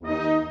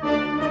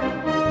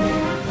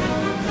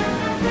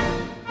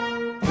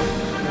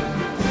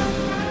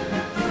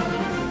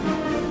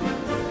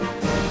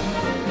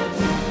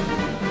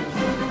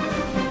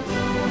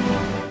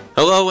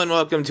Hello and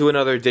welcome to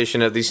another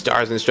edition of the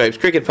Stars and Stripes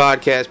Cricket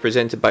Podcast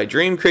presented by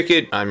Dream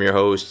Cricket. I'm your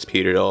host,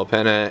 Peter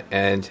Delapenna,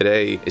 and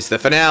today is the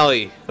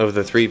finale of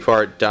the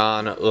three-part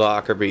Don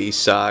Lockerbie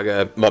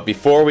saga. But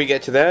before we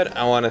get to that,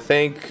 I want to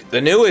thank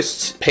the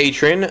newest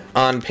patron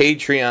on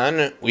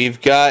Patreon.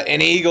 We've got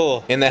an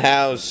eagle in the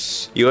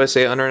house,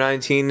 USA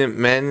Under-19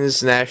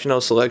 Men's National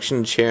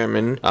Selection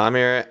Chairman,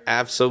 Amir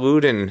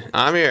Afsaluddin.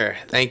 Amir,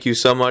 thank you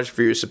so much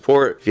for your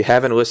support. If you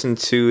haven't listened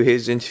to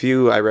his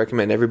interview, I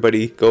recommend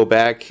everybody go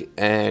back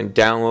and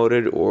download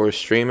it or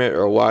stream it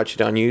or watch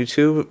it on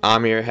YouTube.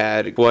 Amir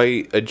had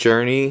quite a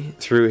journey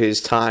through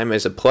his time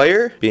as a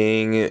player,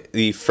 being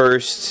the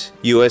first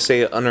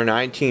USA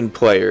Under-19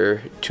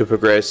 player to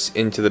progress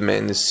into the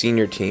men's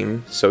senior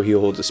team, so he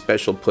holds a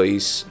special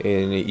place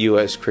in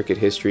U.S. cricket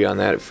history on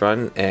that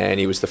front, and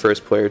he was the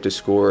first player to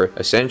score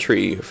a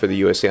century for the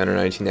USA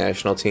Under-19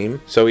 national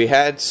team. So he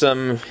had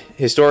some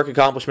historic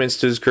accomplishments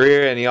to his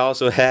career, and he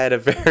also had a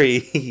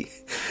very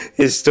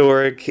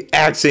historic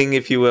axing,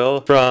 if you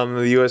will, from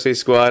the USA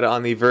squad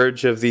on the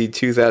verge of the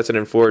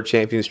 2004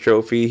 Champions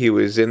Trophy. He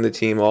was in the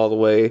team all the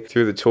way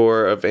through the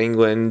tour of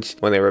England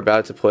when they were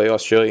about to play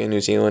Australia and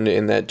New Zealand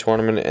in that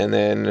tournament, and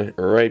then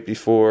right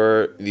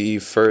before the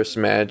first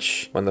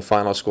match, when the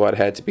final squad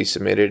had to be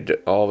submitted,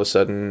 all of a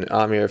sudden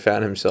Amir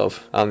found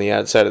himself on the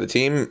outside of the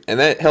team, and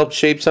that helped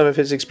shape some of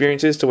his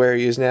experiences to where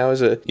he is now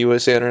as a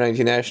USA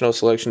Under-19 National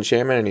Selection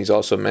Chairman, and he's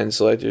also men's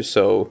selector,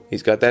 so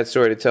he's got that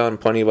story to tell and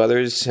plenty of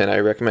others. And I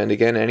recommend,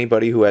 again,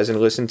 anybody who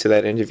hasn't listened to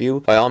that interview,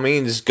 by all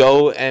means,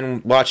 go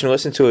and watch and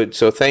listen to it.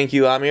 So thank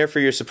you, Amir, for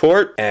your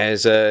support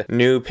as a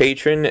new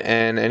patron,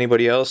 and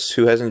anybody else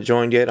who hasn't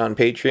joined yet on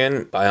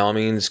Patreon, by all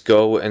means,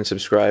 go and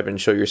subscribe and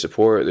show your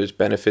support. There's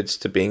benefits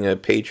to being a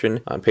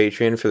patron on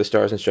Patreon for the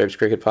Stars and Stripes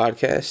Cricket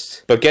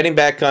Podcast. But getting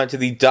back onto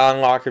the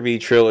Don Lockerbie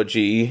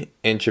trilogy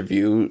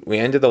interview, we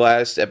ended the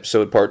last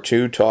episode, part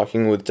 2,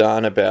 talking with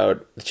Don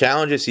about the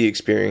challenges he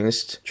experienced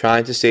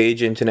trying to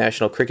stage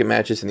international cricket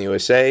matches in the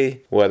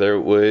USA, whether it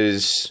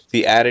was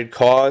the added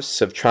costs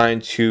of trying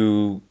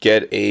to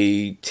get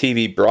a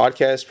TV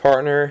broadcast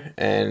partner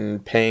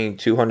and paying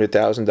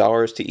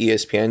 $200,000 to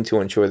ESPN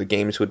to ensure the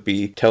games would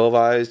be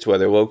televised,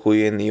 whether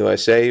locally in the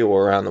USA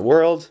or around the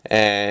world,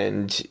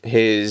 and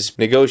his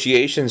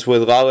negotiations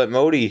with Lalit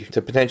Modi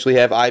to potentially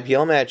have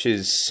IPL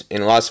matches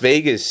in Las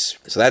Vegas.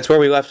 So that's where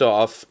we left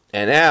off.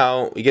 And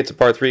now we get to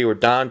part 3 where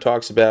Don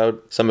talks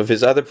about some of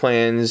his other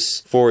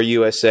plans for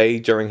USA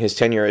during his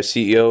tenure as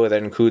CEO.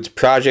 That includes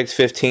Project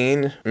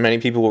 15. Many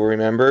people will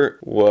remember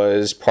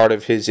was part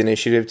of his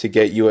initiative to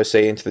get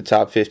USA into the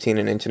top 15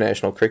 in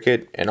international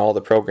cricket and all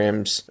the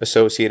programs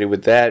associated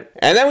with that.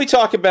 And then we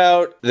talk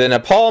about the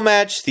Nepal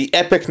match, the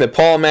epic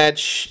Nepal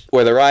match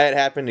where the riot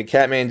happened in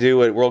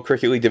Kathmandu at World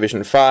Cricket League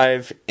Division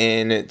 5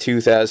 in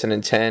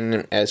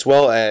 2010, as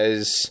well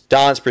as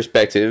Don's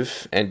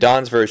perspective and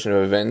Don's version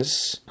of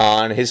events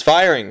on his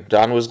firing.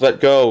 Don was let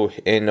go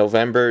in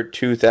November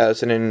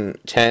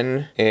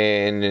 2010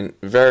 in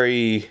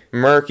very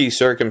murky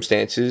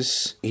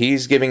circumstances.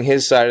 He's giving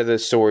his side of the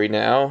story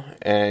now,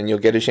 and you'll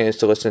get a chance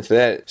to listen to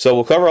that. So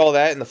we'll cover all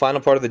that in the final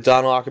part of the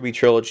Don Lockerbie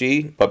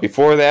trilogy. But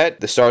before that,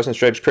 the Stars and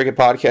Stripes Cricket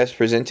Podcast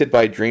presented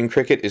by Dream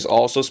Cricket is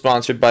also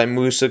sponsored by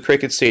Musa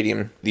Cricket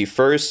Stadium, the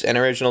first and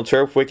original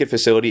turf wicket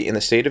facility in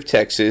the state of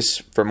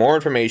Texas. For more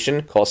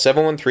information, call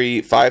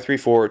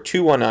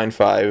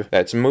 713-534-2195.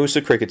 That's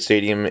Musa Cricket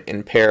Stadium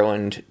in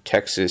Pearland,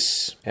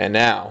 Texas. And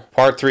now,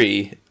 part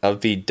 3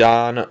 of the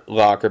Don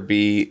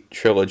Lockerbie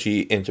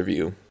trilogy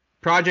interview.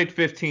 Project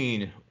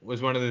 15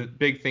 was one of the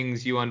big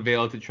things you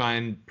unveiled to try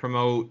and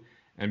promote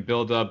and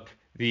build up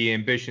the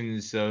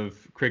ambitions of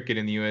cricket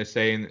in the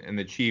USA, and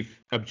the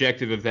chief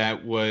objective of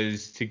that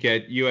was to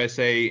get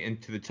USA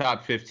into the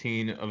top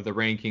 15 of the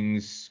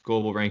rankings,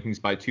 global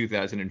rankings, by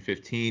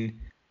 2015.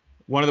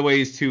 One of the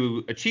ways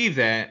to achieve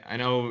that, I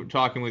know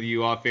talking with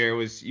you off air,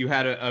 was you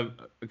had a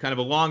kind of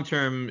a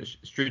long-term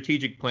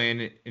strategic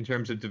plan in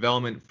terms of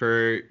development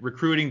for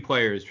recruiting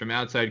players from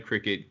outside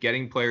cricket,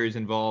 getting players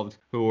involved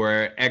who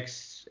are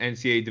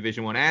ex-NCAA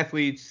Division I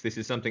athletes. This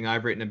is something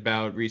I've written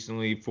about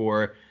recently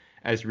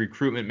as a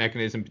recruitment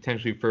mechanism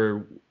potentially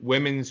for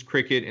women's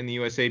cricket in the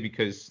USA,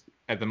 because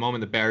at the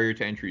moment the barrier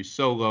to entry is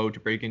so low to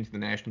break into the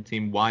national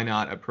team. Why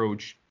not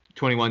approach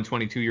 21,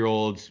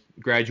 22-year-old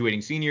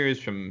graduating seniors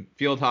from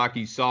field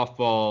hockey,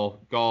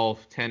 softball,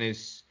 golf,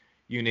 tennis,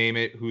 you name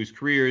it, whose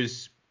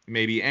careers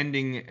may be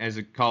ending as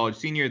a college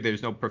senior.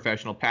 There's no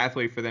professional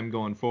pathway for them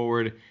going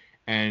forward,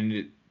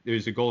 and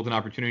there's a golden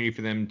opportunity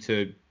for them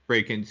to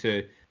break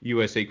into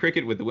USA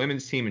cricket with the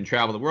women's team and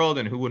travel the world.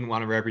 And who wouldn't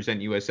want to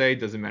represent USA?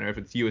 Doesn't matter if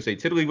it's USA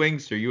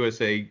Tiddlywinks or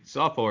USA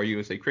softball or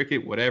USA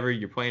cricket, whatever,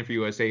 you're playing for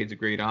USA. It's a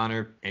great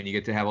honor, and you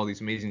get to have all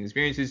these amazing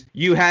experiences.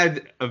 You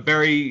had a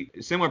very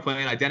similar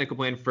plan, identical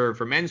plan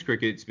for men's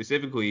cricket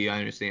specifically, I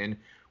understand,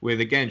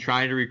 with, again,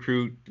 trying to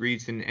recruit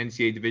recent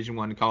NCAA Division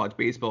I college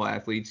baseball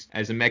athletes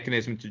as a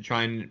mechanism to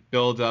try and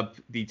build up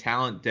the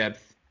talent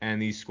depth and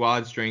the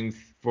squad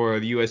strength for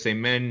the USA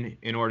men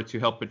in order to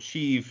help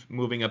achieve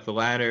moving up the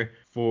ladder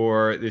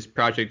for this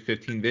Project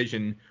 15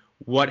 vision.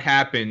 What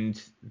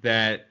happened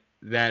that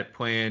that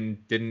plan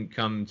didn't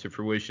come to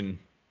fruition?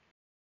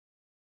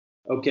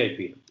 Okay,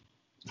 Peter.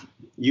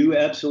 You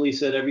absolutely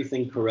said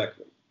everything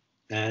correctly.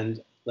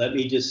 And let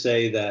me just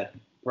say that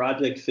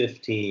Project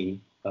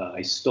 15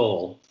 I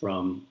stole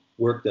from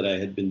work that I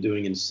had been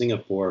doing in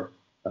Singapore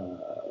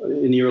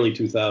in the early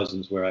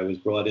 2000s, where I was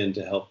brought in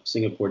to help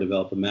Singapore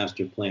develop a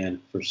master plan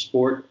for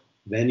sport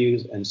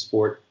venues and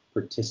sport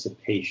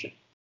participation.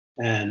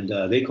 And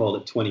they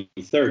called it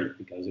 2030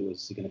 because it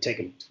was going to take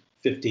them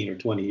 15 or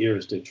 20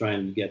 years to try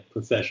and get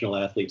professional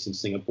athletes in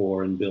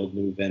Singapore and build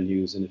new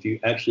venues. And if you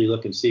actually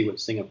look and see what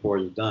Singapore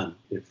has done,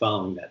 they're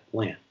following that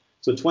plan.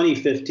 So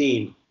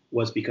 2015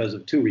 was because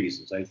of two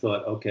reasons. I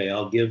thought, okay,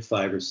 I'll give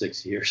 5 or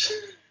 6 years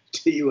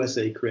to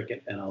USA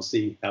Cricket and I'll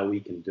see how we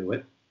can do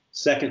it.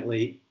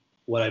 Secondly,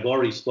 what I've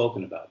already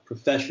spoken about,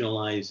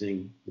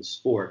 professionalizing the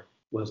sport,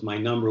 was my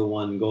number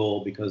one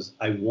goal because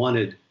I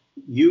wanted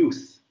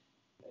youth.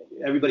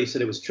 Everybody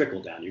said it was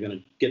trickle down. You're going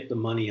to get the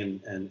money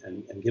and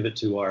give it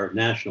to our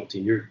national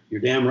team.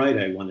 You're damn right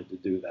I wanted to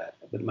do that.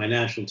 But my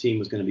national team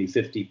was going to be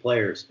 50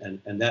 players,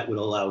 and that would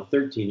allow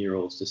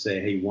 13-year-olds to say,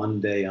 hey,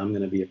 one day I'm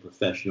going to be a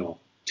professional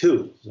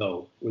too.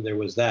 So there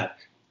was that.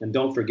 And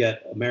don't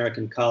forget,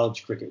 American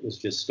college cricket was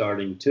just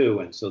starting too.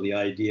 And so the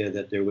idea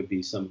that there would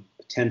be some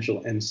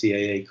potential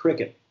NCAA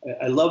cricket.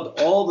 I loved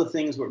all the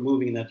things were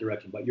moving in that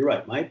direction. But you're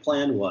right. My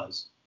plan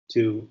was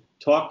to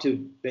talk to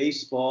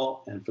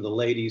baseball and, for the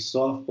ladies,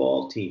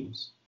 softball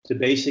teams to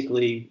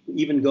basically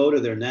even go to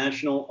their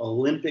national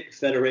Olympic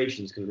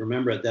federations. Because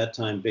remember, at that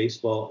time,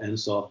 baseball and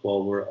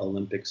softball were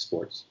Olympic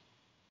sports.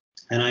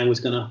 And I was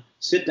going to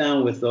sit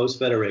down with those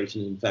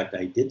federations. In fact,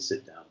 I did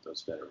sit down with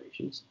those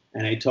federations.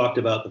 And I talked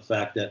about the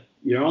fact that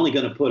you're only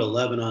going to put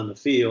 11 on the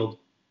field.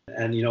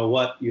 And you know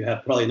what? You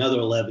have probably another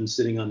 11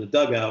 sitting on the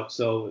dugout.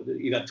 So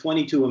you got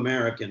 22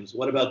 Americans.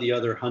 What about the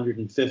other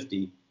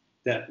 150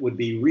 that would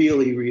be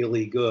really,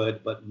 really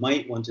good, but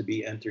might want to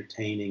be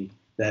entertaining,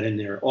 that in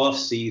their off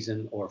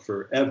season or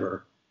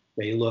forever,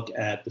 they look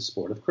at the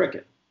sport of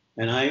cricket?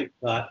 And I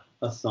got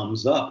a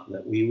thumbs up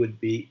that we would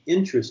be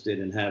interested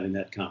in having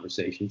that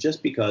conversation,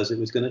 just because it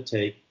was going to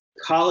take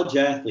college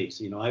athletes.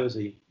 You know, I was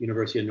a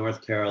University of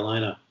North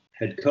Carolina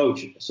head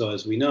coach, so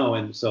as we know,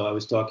 and so I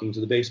was talking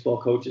to the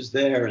baseball coaches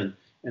there and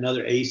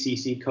other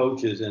ACC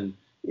coaches, and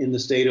in the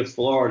state of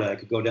Florida, I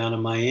could go down to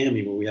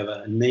Miami where we have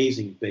an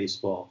amazing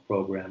baseball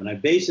program. And I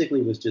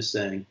basically was just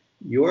saying,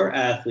 your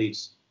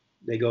athletes,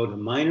 they go to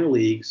minor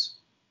leagues,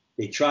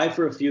 they try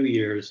for a few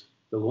years,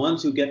 the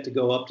ones who get to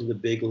go up to the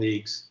big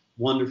leagues,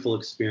 wonderful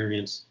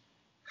experience.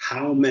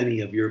 How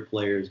many of your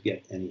players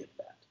get any of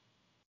that?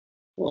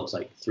 Well, it's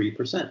like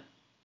 3%.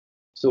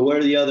 So what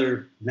are the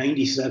other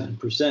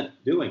 97%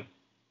 doing?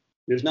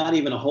 There's not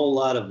even a whole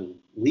lot of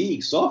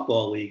leagues,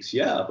 softball leagues,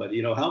 yeah, but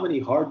you know, how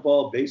many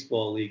hardball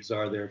baseball leagues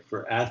are there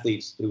for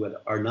athletes who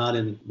are not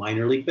in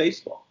minor league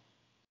baseball?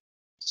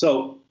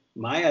 So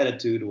my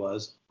attitude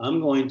was,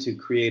 I'm going to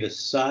create a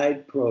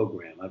side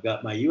program. I've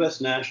got my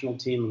U.S. national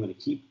team. I'm going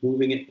to keep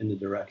moving it in the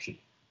direction.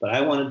 But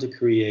I wanted to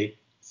create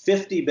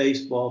 50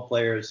 baseball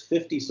players,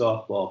 50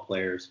 softball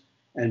players,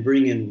 and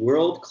bring in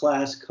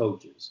world-class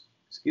coaches,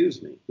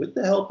 with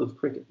the help of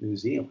Cricket New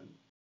Zealand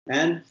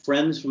and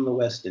friends from the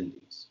West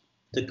Indies,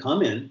 to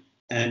come in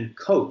and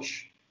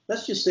coach.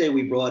 Let's just say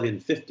we brought in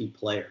 50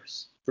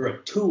 players for a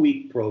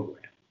 2-week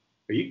program.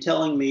 Are you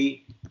telling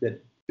me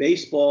that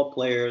baseball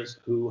players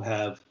who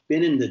have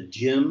been in the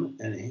gym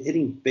and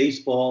hitting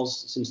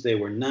baseballs since they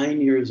were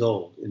 9 years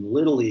old in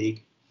Little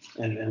League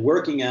and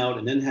working out,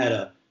 and then had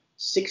a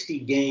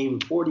 60-game,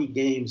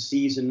 40-game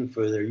season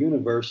for their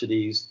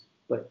universities,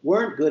 but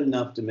weren't good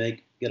enough to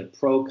get a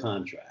pro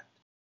contract,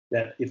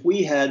 that if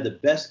we had the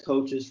best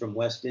coaches from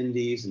West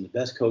Indies and the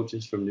best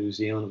coaches from New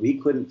Zealand, we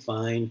couldn't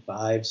find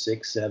 5,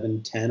 6,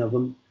 7, 10 of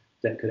them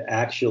that could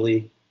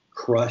actually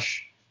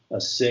crush a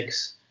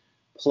 6,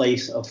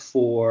 place a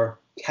 4,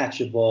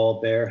 catch a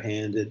ball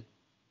barehanded?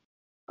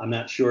 I'm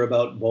not sure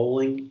about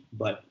bowling,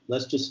 but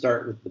let's just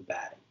start with the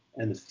batting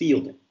and the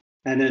fielding,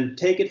 and then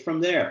take it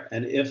from there.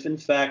 And if, in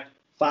fact,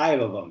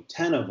 5 of them,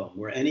 10 of them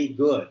were any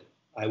good,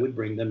 I would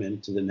bring them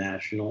into the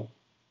national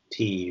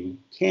team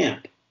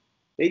camp.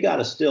 They got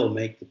to still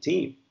make the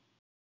team.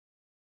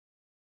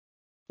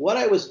 What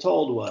I was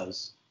told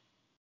was,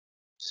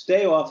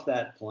 stay off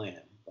that plan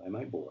by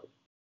my board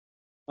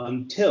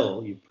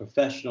until you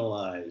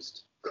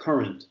professionalized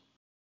current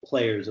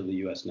players of the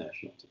U.S.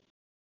 national team.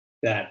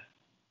 That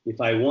if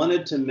I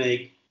wanted to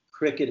make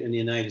cricket in the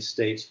United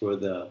States for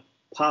the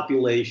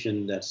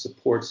population that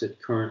supports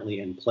it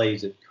currently and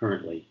plays it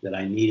currently, that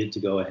I needed to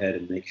go ahead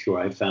and make sure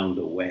I found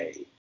a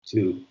way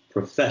to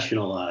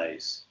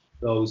professionalize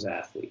those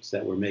athletes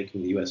that were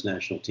making the U.S.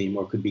 national team,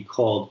 or could be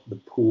called the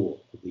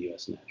pool of the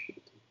U.S. national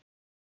team.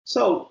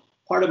 So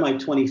part of my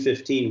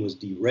 2015 was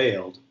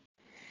derailed,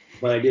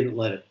 but I didn't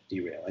let it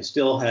derail. I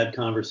still had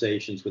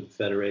conversations with the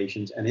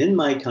federations, and in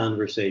my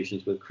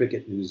conversations with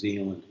Cricket New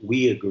Zealand,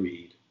 we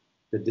agreed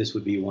that this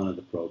would be one of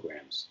the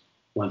programs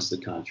once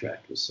the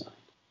contract was signed.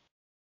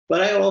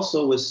 But I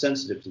also was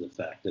sensitive to the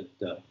fact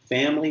that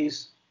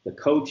families the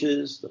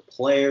coaches, the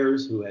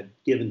players who had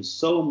given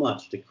so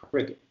much to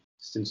cricket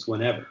since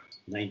whenever,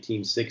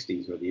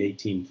 1960s or the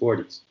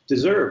 1840s,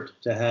 deserved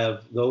to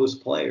have those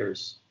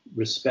players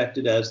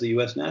respected as the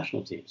U.S.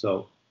 national team.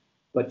 So,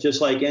 but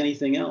just like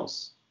anything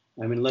else,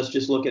 I mean, let's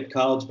just look at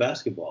college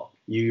basketball.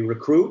 You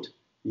recruit,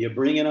 you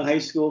bring in a high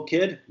school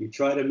kid, you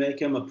try to make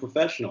him a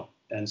professional,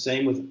 and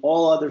same with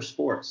all other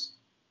sports.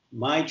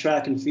 My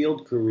track and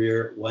field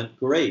career went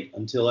great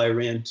until I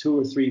ran 2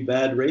 or 3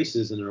 bad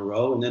races in a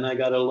row, and then I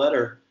got a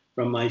letter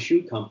from my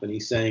shoe company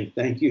saying,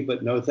 thank you,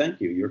 but no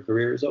thank you, your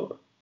career is over.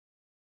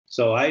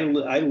 So I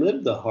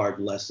lived the hard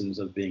lessons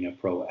of being a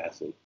pro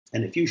athlete.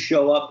 And if you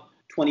show up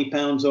 20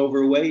 pounds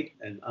overweight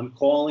and I'm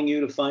calling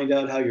you to find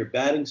out how your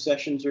batting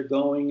sessions are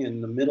going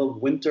in the middle of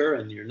winter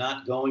and you're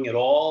not going at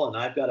all, and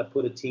I've got to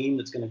put a team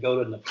that's going to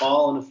go to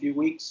Nepal in a few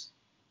weeks,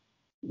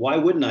 why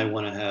wouldn't I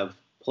want to have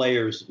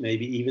players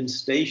maybe even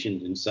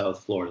stationed in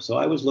South Florida? So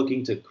I was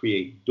looking to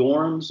create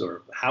dorms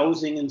or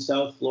housing in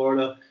South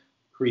Florida,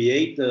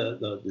 create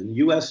the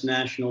U.S.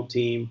 national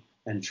team,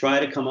 and try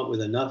to come up with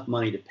enough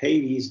money to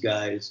pay these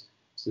guys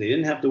so they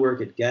didn't have to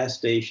work at gas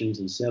stations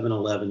and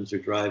 7-Elevens or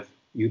drive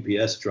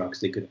UPS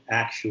trucks. They could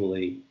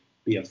actually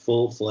be a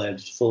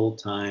full-fledged,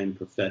 full-time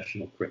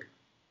professional cricketer.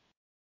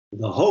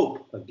 The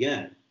hope,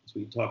 again, as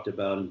we talked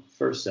about in the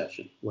first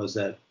session, was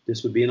that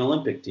this would be an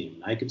Olympic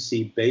team. I could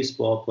see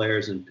baseball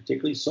players, and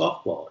particularly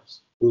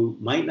softballers, who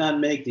might not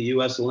make the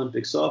U.S.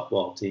 Olympic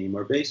softball team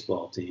or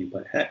baseball team,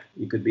 but heck,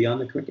 you could be on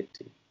the cricket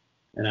team.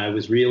 And I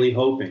was really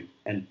hoping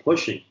and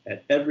pushing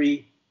at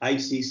every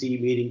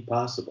ICC meeting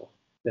possible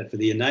that for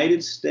the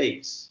United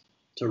States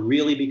to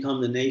really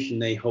become the nation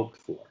they hoped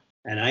for,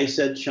 and I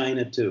said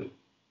China too,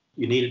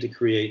 you needed to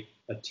create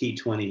a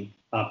T20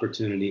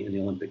 opportunity in the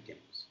Olympic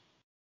Games.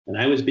 And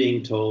I was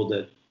being told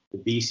that the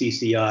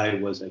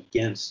BCCI was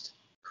against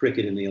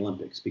cricket in the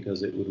Olympics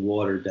because it would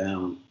water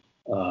down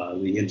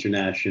the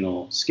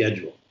international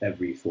schedule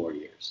every 4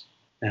 years.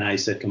 And I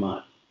said, come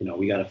on,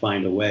 we got to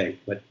find a way.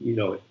 But,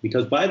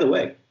 because by the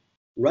way,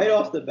 right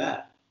off the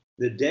bat,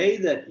 the day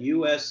that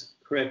USA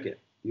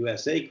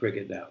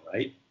Cricket now,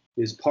 right,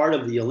 is part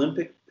of the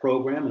Olympic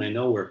program, and I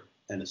know we're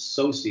an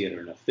associate or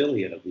an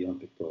affiliate of the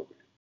Olympic program,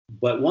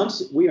 but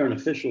once we are an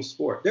official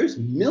sport, there's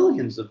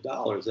millions of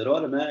dollars that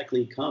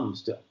automatically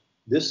comes to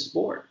this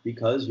sport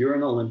because you're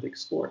an Olympic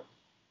sport.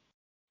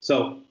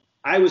 So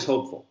I was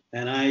hopeful,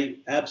 and I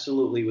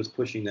absolutely was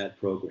pushing that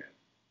program.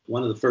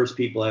 One of the first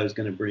people I was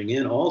going to bring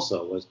in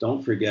also was,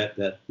 don't forget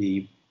that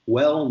the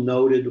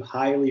well-noted,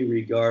 highly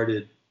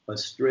regarded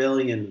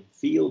Australian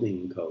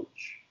fielding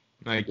coach,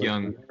 Mike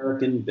Young,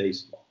 American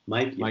baseball,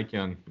 Mike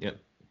Young, yep.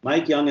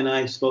 Mike Young and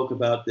I spoke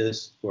about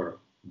this for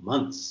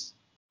months,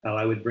 how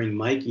I would bring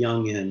Mike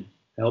Young in,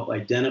 help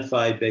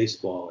identify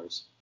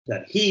baseballers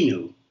that he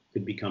knew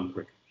could become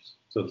cricketers.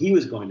 So he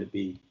was going to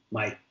be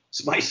my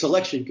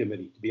selection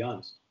committee, to be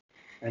honest,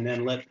 and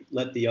then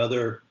let the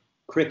other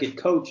cricket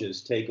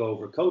coaches take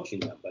over coaching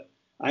them. But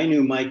I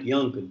knew Mike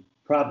Young could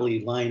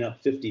probably line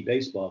up 50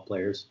 baseball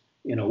players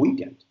in a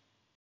weekend.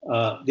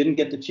 Didn't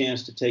get the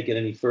chance to take it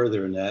any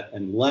further than that,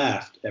 and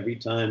laughed every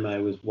time I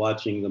was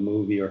watching the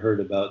movie or heard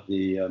about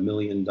the $1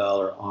 Million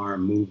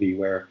Arm movie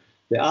where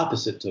the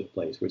opposite took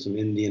place, where some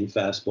Indian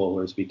fast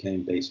bowlers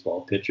became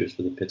baseball pitchers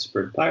for the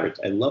Pittsburgh Pirates.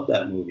 I love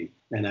that movie.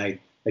 And I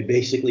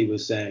basically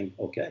was saying,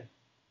 okay,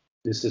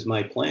 this is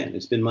my plan.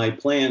 It's been my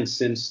plan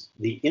since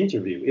the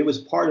interview. It was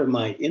part of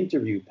my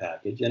interview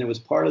package, and it was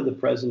part of the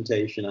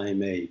presentation I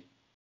made.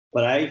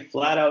 But I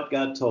flat out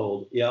got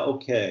told, yeah,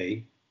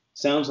 okay,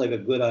 sounds like a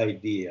good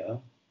idea,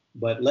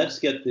 but let's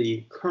get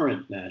the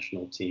current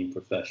national team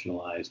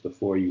professionalized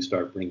before you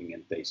start bringing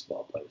in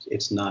baseball players.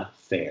 It's not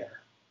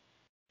fair.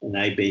 And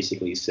I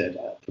basically said,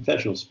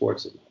 professional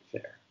sports is not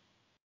fair.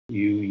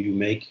 You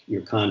make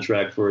your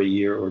contract for a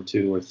year or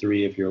 2 or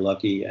 3 if you're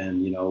lucky,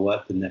 and you know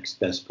what? The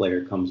next best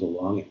player comes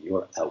along and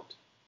you're out.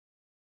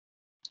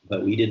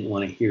 But we didn't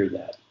want to hear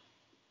that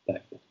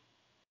back then.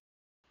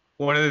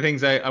 One of the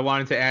things I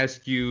wanted to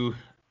ask you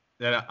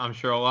that I'm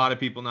sure a lot of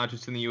people, not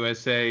just in the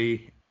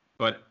USA,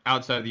 but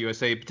outside of the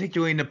USA,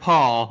 particularly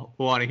Nepal,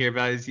 will want to hear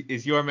about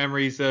is your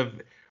memories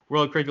of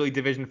World Cricket League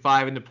Division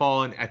 5 in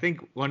Nepal. And I think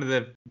one of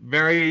the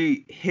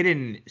very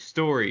hidden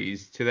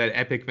stories to that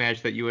epic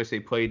match that USA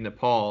played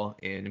Nepal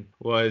in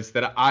was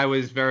that I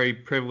was very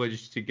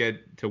privileged to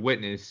get to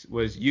witness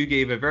was you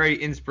gave a very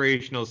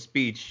inspirational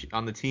speech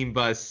on the team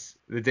bus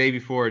the day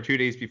before, or 2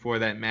 days before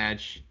that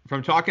match.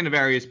 From talking to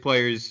various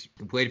players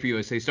who played for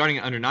USA, starting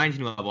at under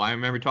 19 level, I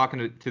remember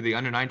talking to the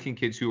under 19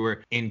 kids who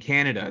were in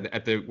Canada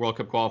at the World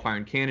Cup qualifier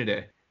in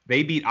Canada.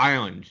 They beat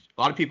Ireland.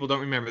 A lot of people don't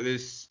remember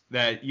this,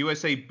 that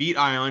USA beat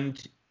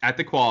Ireland at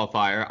the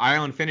qualifier.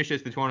 Ireland finished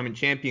as the tournament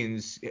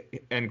champions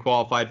and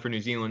qualified for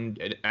New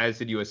Zealand, as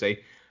did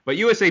USA. But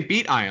USA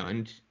beat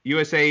Ireland.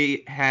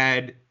 USA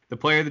had the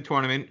player of the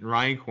tournament,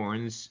 Ryan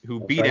Corns, who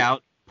beat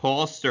out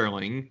Paul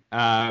Sterling,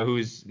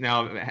 who's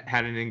now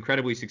had an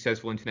incredibly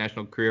successful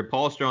international career.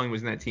 Paul Sterling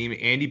was in that team.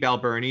 Andy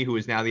Balbirnie, who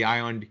is now the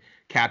Ireland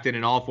captain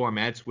in all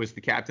formats, was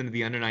the captain of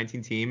the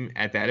under-19 team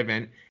at that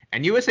event.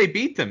 And USA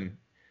beat them.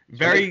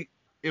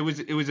 it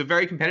was a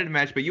very competitive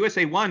match, but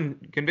USA won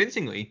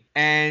convincingly.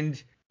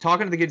 And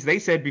talking to the kids, they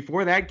said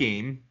before that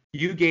game,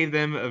 you gave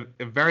them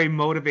a very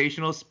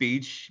motivational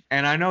speech.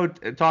 And I know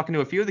talking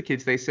to a few of the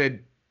kids, they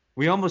said,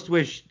 we almost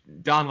wish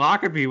Don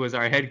Lockerbie was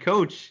our head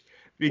coach,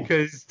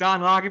 because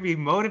Don Lockerbie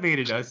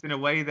motivated us in a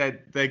way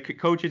that the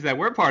coaches that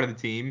were part of the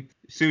team,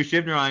 Sue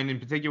Shivnarine in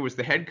particular was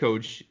the head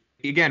coach,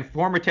 again,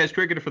 former Test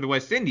cricketer for the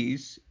West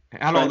Indies,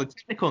 had all the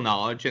technical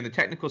knowledge and the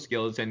technical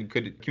skills and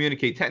could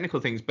communicate technical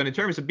things. But in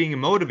terms of being a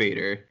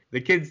motivator, the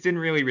kids didn't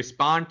really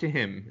respond to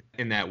him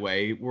in that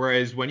way.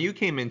 Whereas when you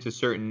came into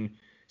certain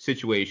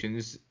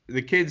situations,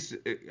 the kids,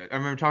 I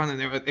remember talking to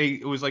them,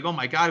 it was like, oh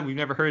my God, we've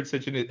never heard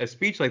such a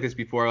speech like this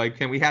before. Like,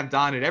 can we have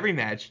Don at every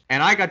match?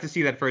 And I got to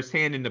see that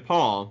firsthand in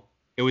Nepal.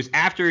 It was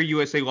after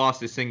USA lost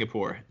to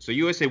Singapore. So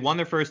USA won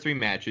their first 3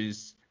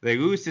 matches. They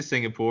lose to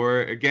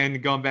Singapore. Again,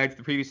 going back to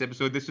the previous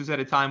episode, this was at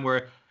a time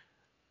where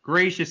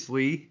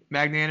graciously,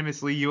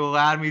 magnanimously, you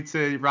allowed me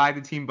to ride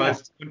the team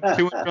bus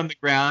to and from the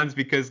grounds,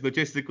 because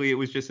logistically it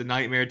was just a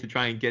nightmare to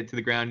try and get to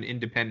the ground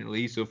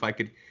independently. So if I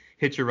could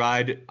hitch a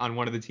ride on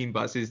one of the team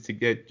buses to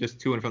get just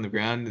to and from the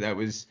ground, that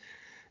was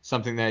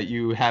something that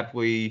you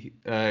happily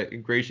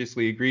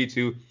graciously agreed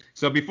to.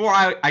 So before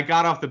I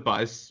got off the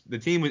bus, the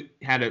team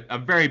had a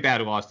very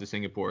bad loss to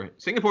Singapore.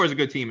 Singapore is a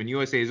good team, and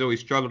USA has always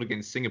struggled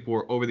against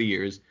Singapore over the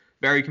years.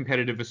 Very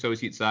competitive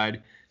associate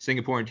side.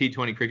 Singapore in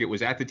T20 cricket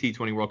was at the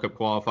T20 World Cup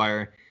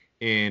qualifier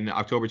in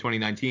October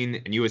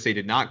 2019, and USA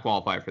did not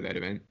qualify for that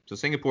event. So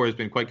Singapore has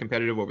been quite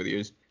competitive over the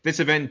years. This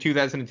event in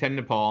 2010 in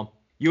Nepal,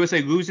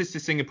 USA loses to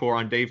Singapore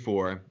on day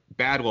 4.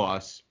 Bad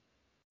loss.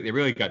 They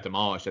really got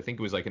demolished. I think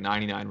it was like a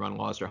 99-run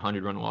loss or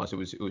 100-run loss. It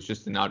was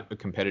just not a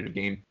competitive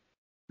game.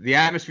 The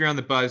atmosphere on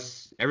the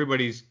bus,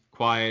 everybody's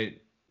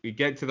quiet. We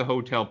get to the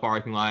hotel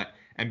parking lot,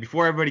 and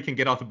before everybody can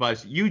get off the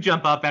bus, you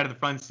jump up out of the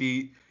front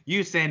seat,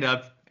 you stand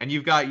up, and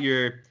you've got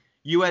your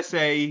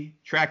USA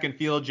track and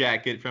field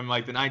jacket from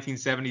like the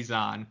 1970s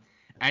on,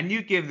 and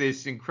you give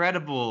this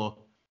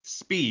incredible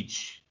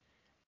speech.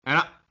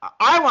 And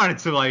I wanted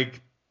to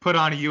like put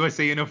on a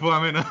USA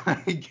uniform and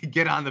like,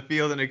 get on the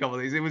field in a couple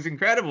of days. It was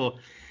incredible.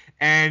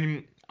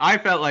 And I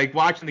felt like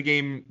watching the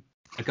game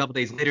a couple of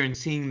days later and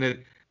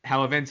seeing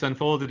how events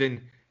unfolded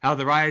and how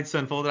the riots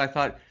unfolded, I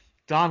thought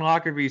Don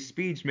Lockerbie's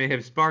speech may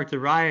have sparked a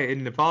riot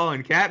in Nepal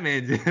and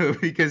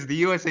Kathmandu because the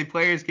USA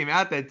players came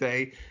out that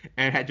day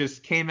and had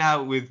just came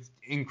out with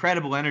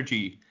incredible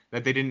energy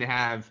that they didn't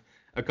have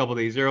a couple of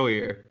days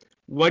earlier.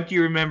 What do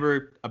you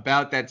remember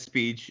about that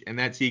speech and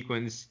that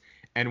sequence?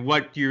 And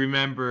what do you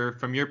remember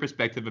from your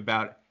perspective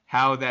about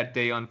how that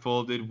day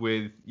unfolded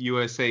with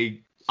USA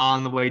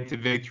on the way to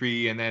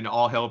victory and then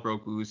all hell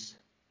broke loose?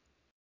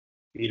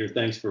 Peter,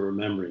 thanks for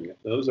remembering it.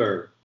 Those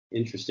are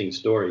interesting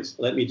stories.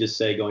 Let me just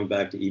say, going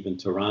back to even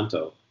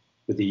Toronto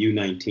with the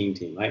U19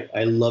 team,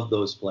 I love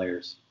those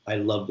players. I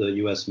love the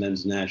U.S.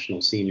 men's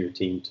national senior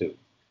team too.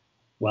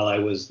 While I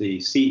was the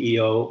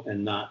CEO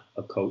and not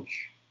a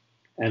coach,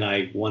 and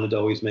I wanted to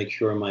always make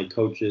sure my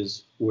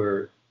coaches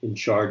were in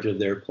charge of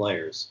their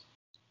players,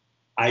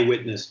 I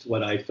witnessed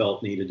what I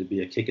felt needed to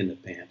be a kick in the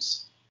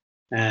pants.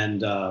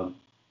 And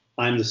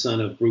I'm the son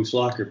of Bruce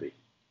Lockerbie.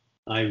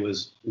 I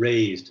was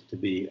raised to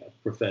be a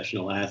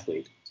professional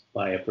athlete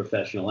by a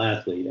professional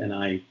athlete, and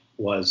I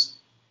was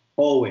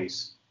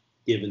always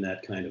given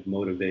that kind of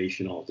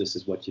motivational, this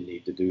is what you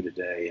need to do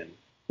today, and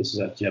this is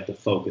what you have to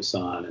focus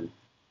on. And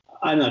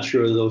I'm not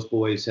sure those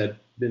boys had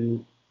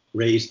been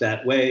raised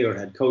that way or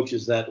had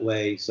coaches that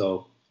way,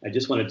 so I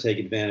just want to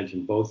take advantage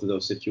in both of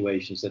those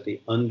situations that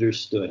they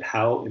understood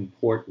how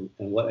important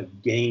and what a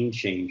game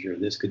changer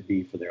this could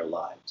be for their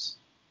lives.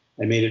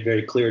 I made it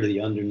very clear to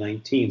the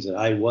under-19s that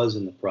I was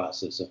in the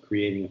process of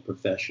creating a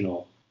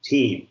professional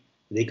team.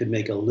 They could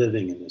make a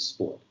living in this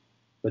sport,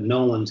 but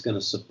no one's going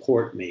to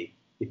support me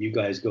if you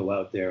guys go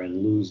out there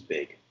and lose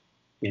big,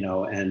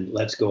 and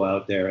let's go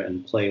out there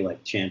and play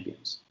like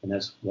champions. And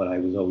that's what I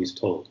was always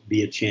told.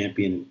 Be a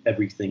champion in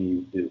everything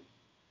you do.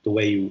 The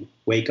way you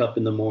wake up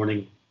in the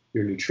morning,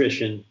 your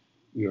nutrition,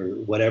 your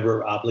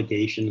whatever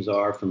obligations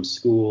are from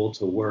school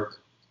to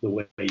work, the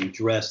way you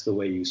dress, the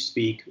way you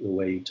speak, the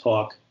way you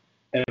talk,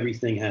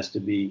 everything has to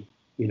be,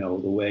 the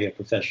way a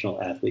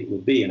professional athlete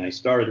would be. And I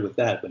started with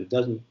that, but it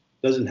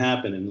doesn't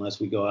happen unless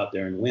we go out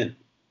there and win.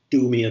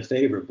 Do me a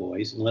favor,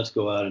 boys, and let's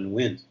go out and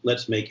win.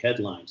 Let's make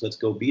headlines. Let's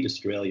go beat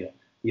Australia,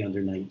 the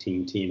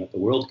under-19 team at the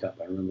World Cup.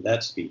 I remember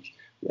that speech.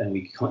 And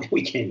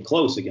we came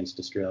close against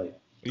Australia.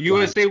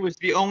 USA was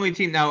the only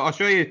team. Now,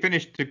 Australia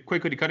finished, to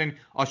quickly cut in,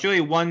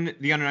 Australia won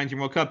the Under-19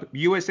 World Cup.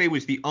 USA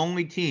was the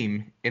only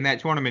team in that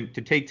tournament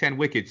to take 10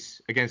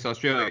 wickets against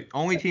Australia.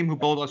 Only team who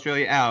bowled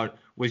Australia out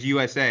was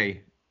USA.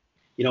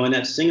 In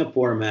that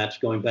Singapore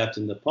match, going back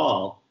to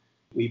Nepal,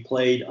 we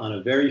played on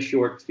a very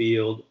short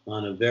field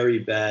on a very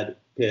bad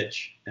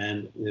pitch.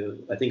 And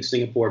I think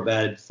Singapore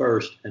batted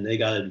first, and they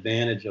got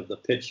advantage of the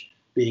pitch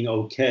being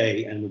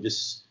okay and were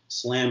just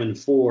slamming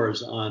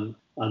fours on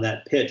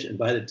that pitch. And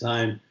by the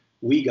time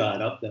we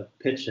got up, the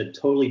pitch had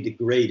totally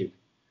degraded.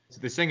 So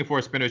the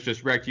Singapore spinners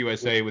just wrecked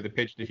USA with the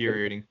pitch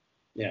deteriorating.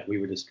 Yeah, we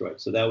were destroyed.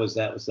 So that was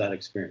that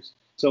experience.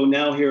 So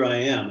now here I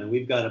am, and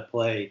we've got to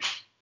play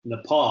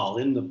Nepal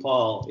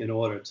in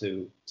order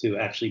to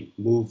actually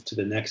move to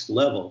the next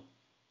level.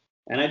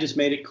 And I just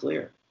made it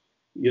clear,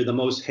 you're the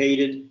most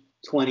hated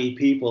 20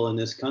 people in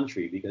this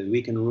country because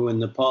we can ruin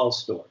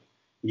Nepal's story.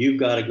 You've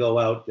got to go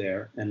out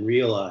there and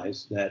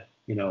realize that,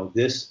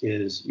 this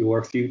is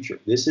your future.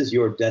 This is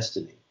your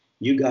destiny.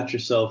 You got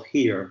yourself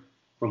here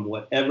from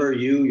whatever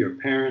your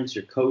parents,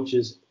 your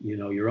coaches,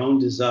 your own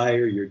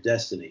desire, your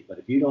destiny. But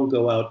if you don't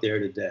go out there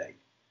today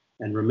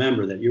and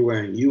remember that you're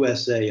wearing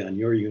USA on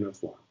your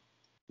uniform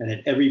and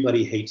that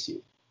everybody hates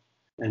you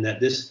and that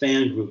this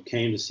fan group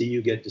came to see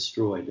you get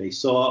destroyed. They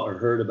saw or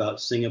heard about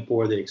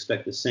Singapore. They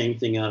expect the same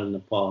thing out of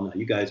Nepal. Now,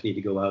 you guys need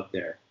to go out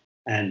there.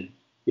 And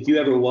if you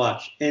ever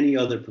watch any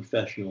other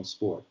professional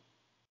sport,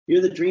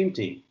 you're the dream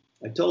team.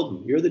 I told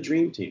them, you're the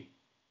dream team.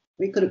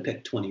 We could have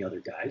picked 20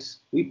 other guys.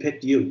 We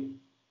picked you.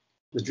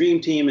 The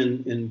dream team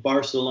in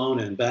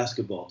Barcelona in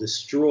basketball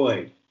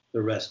destroyed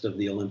the rest of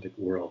the Olympic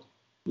world.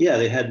 Yeah,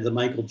 they had the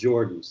Michael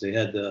Jordans. They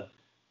had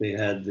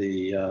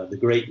the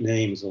great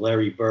names, the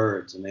Larry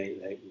Birds, and they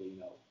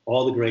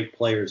all the great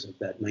players of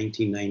that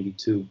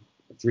 1992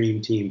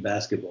 Dream Team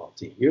basketball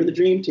team. You're the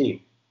dream team.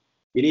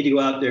 You need to go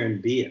out there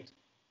and be it.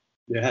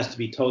 There has to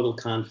be total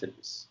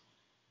confidence.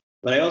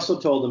 But I also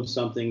told them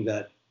something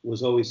that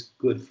was always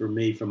good for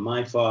me from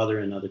my father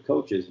and other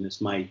coaches,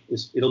 and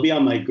it'll be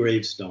on my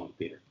gravestone,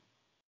 Peter.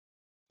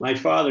 My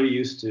father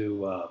used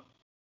to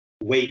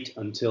wait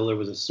until there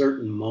was a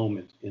certain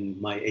moment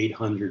in my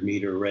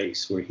 800-meter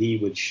race where he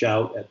would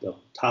shout at the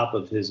top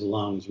of his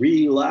lungs,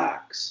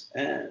 "Relax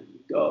and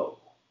go."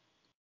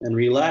 And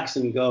relax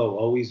and go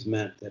always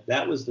meant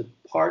that was the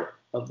part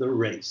of the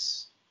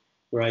race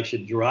where I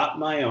should drop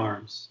my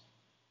arms,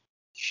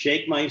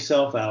 shake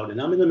myself out,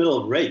 and I'm in the middle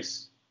of a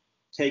race.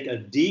 Take a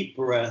deep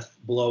breath,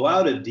 blow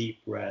out a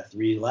deep breath,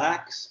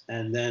 relax,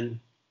 and then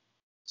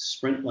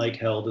sprint like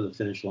hell to the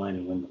finish line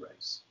and win the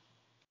race.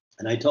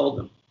 And I told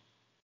them,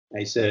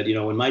 I said,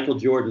 when Michael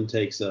Jordan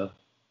takes a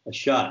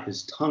shot,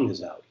 his tongue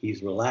is out.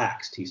 He's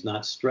relaxed. He's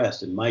not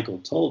stressed. And Michael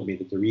told me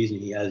that the reason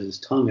he has his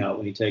tongue out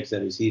when he takes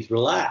that is he's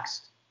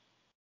relaxed.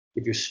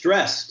 If you're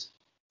stressed,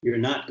 you're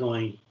not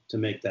going to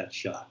make that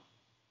shot.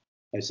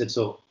 I said,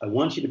 so I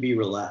want you to be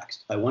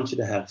relaxed. I want you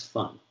to have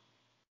fun.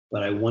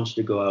 But I want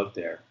you to go out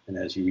there. And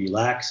as you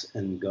relax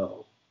and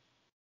go,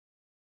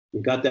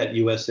 you got that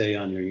USA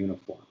on your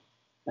uniform.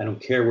 I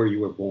don't care where you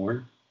were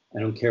born. I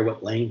don't care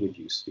what language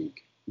you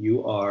speak.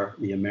 You are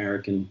the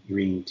American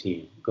dream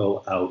team.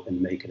 Go out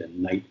and make it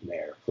a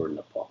nightmare for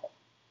Nepal.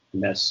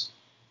 And that's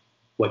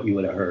what you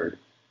would have heard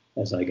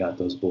as I got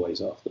those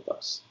boys off the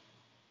bus.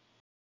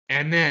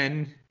 And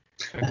then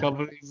a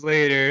couple of days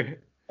later,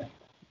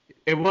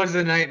 it was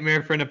a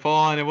nightmare for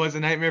Nepal, and it was a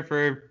nightmare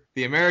for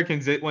the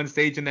Americans at one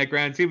stage in that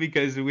ground too,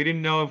 because we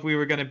didn't know if we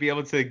were going to be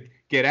able to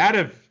get out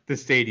of the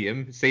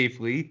stadium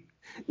safely.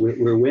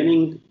 We're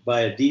winning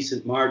by a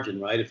decent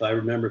margin, right? If I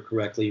remember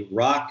correctly,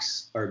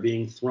 rocks are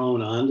being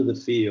thrown onto the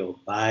field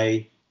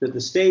the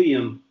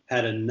stadium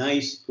had a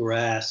nice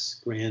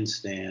grass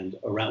grandstand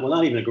around, well,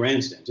 not even a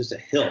grandstand, just a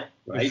hill,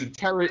 right?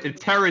 It's a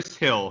terraced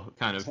hill,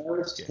 kind of.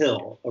 Terraced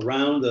hill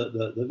around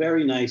the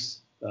very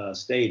nice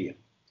stadium.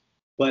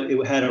 But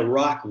it had a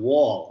rock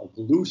wall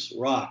of loose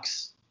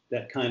rocks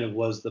that kind of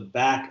was the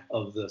back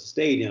of the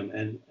stadium.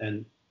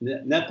 And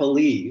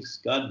Nepalese,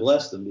 God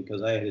bless them,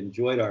 because I had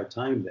enjoyed our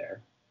time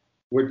there,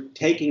 were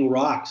taking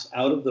rocks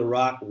out of the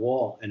rock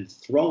wall and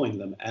throwing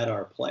them at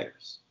our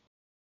players.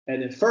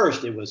 And at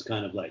first it was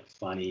kind of like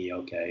funny,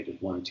 okay,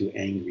 there's one or two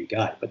angry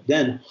guys. But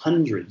then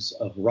hundreds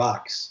of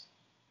rocks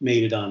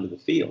made it onto the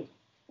field.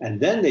 And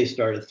then they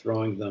started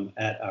throwing them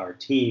at our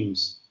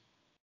team's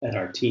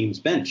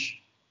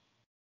bench.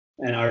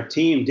 And our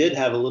team did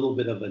have a little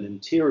bit of an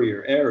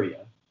interior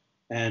area.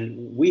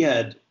 And we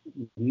had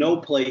no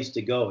place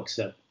to go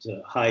except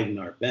to hide in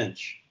our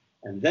bench.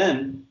 And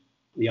then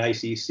the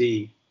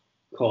ICC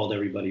called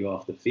everybody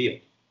off the field.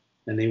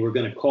 And they were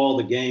going to call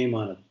the game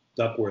on a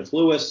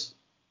Duckworth-Lewis,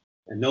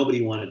 and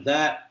nobody wanted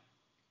that.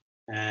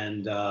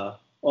 And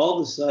all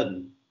of a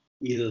sudden,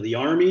 either the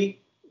Army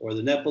or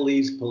the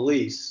Nepalese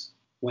police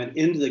went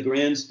into the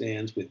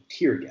grandstands with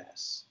tear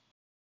gas.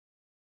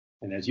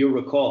 And as you'll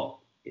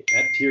recall,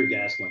 that tear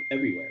gas went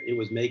everywhere. It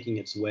was making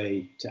its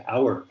way to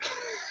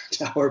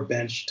our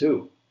bench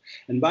too.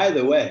 And by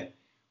the way,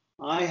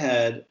 I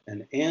had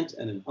an aunt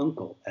and an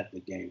uncle at the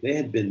game. They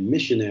had been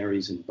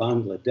missionaries in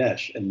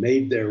Bangladesh and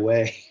made their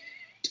way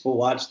to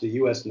watch the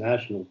U.S.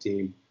 national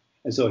team.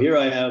 And so here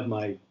I have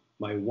my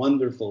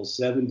wonderful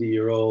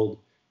 70-year-old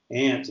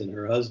aunt and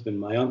her husband,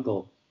 my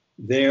uncle,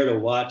 there to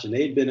watch. And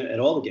they'd been at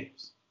all the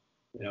games,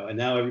 and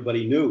now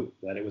everybody knew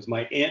that it was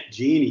my Aunt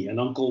Jeannie and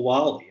Uncle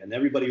Wally, and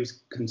everybody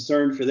was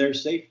concerned for their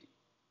safety.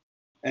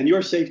 And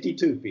your safety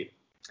too, Peter.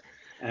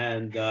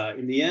 And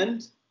in the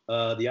end,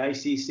 the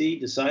ICC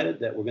decided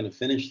that we're going to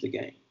finish the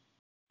game.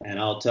 And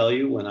I'll tell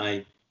you, when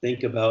I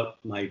think about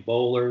my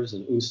bowlers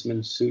and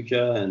Usman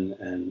Suja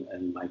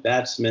and my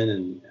batsmen,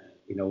 and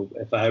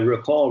if I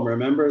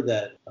remember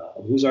that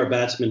who's our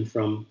batsman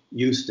from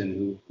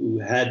Houston,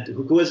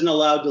 who wasn't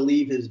allowed to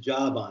leave his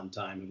job on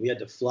time, and we had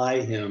to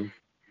fly him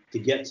to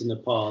get to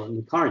Nepal. And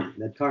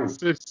Ned Carney.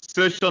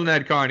 Sushil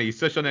Ned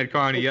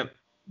Carney. Yep.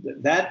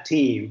 That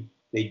team,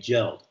 they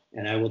gelled,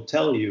 and I will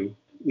tell you,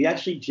 we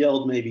actually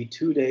gelled maybe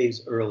 2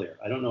 days earlier.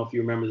 I don't know if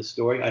you remember the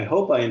story. I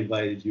hope I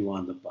invited you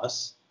on the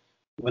bus.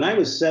 When I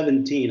was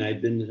 17,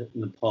 I'd been to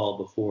Nepal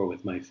before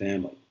with my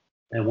family.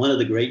 And one of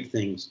the great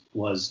things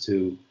was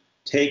to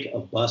take a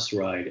bus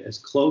ride as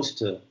close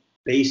to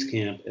base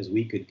camp as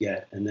we could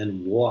get and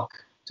then walk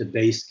to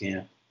base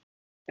camp.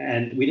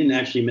 And we didn't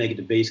actually make it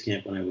to base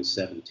camp when I was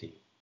 17,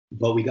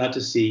 but we got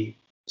to see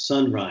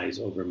sunrise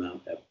over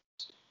Mount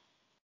Everest.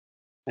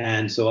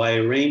 And so I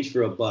arranged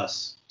for a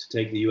bus to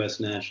take the U.S.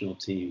 national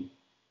team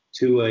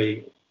to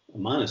a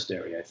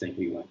monastery, I think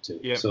we went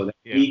to, so that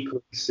we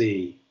could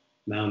see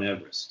Mount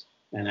Everest.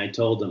 And I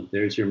told them,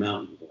 there's your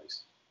mountain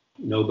boys.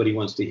 Nobody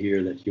wants to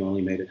hear that you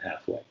only made it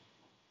halfway.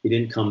 You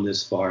didn't come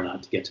this far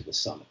not to get to the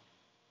summit.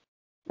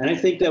 And I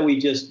think that we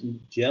just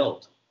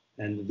gelled.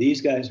 And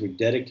these guys were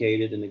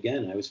dedicated. And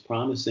again, I was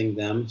promising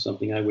them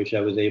something I wish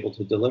I was able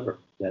to deliver,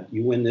 that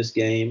you win this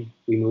game,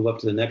 we move up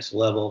to the next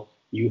level,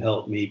 you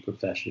help me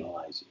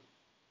professionalize you.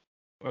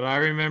 What I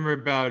remember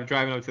about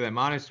driving up to that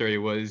monastery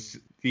was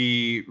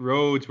the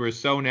roads were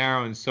so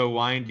narrow and so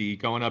windy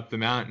going up the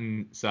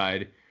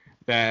mountainside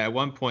that at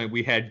one point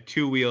we had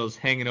two wheels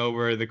hanging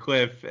over the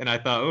cliff, and I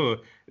thought, oh,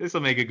 this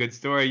will make a good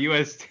story.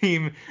 U.S.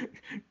 team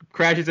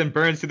crashes and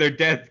burns to their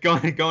death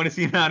going to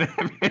see Mount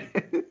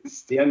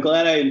Everest. See, I'm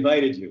glad I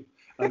invited you.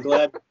 I'm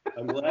glad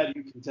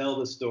you can tell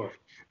the story.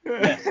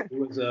 Yes, it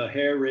was a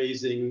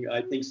hair-raising.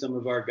 I think some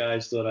of our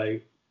guys thought I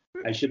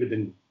should have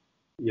been,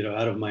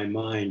 out of my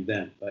mind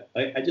then. But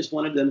I just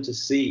wanted them to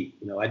see.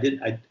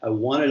 I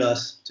wanted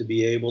us to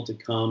be able to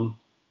come.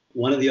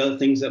 One of the other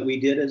things that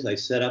we did is I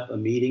set up a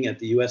meeting at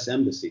the U.S.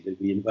 Embassy. Did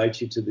we invite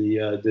you to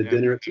the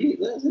dinner?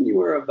 Listen, you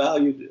were a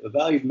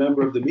valued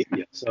member of the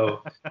media.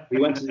 So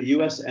we went to the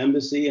U.S.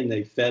 Embassy and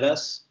they fed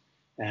us,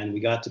 and we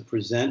got to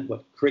present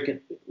what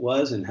cricket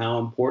was and how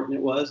important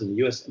it was. And the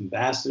U.S.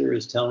 ambassador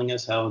is telling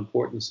us how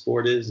important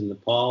sport is in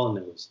Nepal, and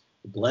it was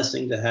a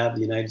blessing to have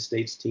the United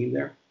States team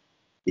there.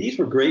 These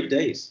were great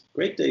days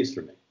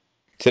for me.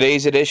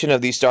 Today's edition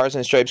of the Stars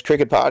and Stripes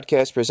Cricket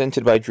Podcast,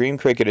 presented by Dream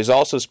Cricket, is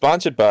also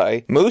sponsored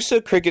by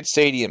Moosa Cricket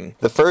Stadium,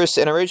 the first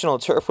and original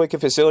turf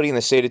wicket facility in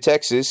the state of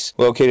Texas,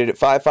 located at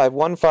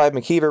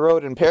 5515 McKeever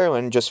Road in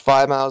Pearland, just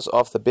 5 miles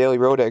off the Bailey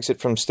Road exit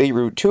from State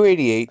Route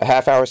 288, a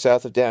half hour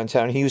south of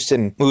downtown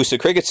Houston. Moosa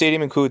Cricket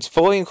Stadium includes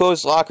fully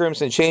enclosed locker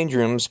rooms and change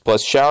rooms,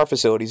 plus shower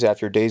facilities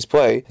after a day's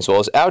play, as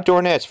well as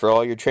outdoor nets for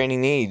all your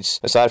training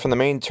needs. Aside from the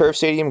main turf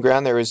stadium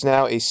ground, there is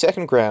now a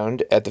second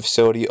ground at the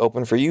facility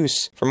open for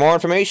use. For more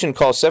information,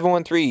 call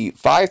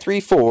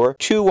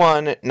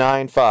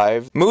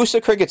 713-534-2195.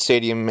 Moosa Cricket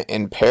Stadium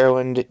in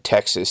Pearland,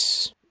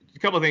 Texas. A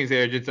couple of things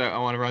there, just I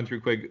want to run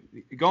through quick.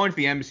 Going to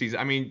the embassies,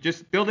 I mean,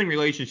 just building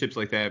relationships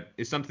like that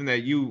is something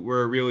that you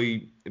were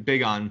really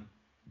big on.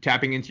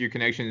 Tapping into your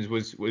connections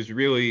was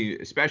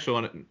really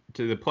special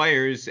to the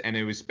players, and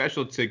it was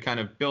special to kind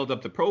of build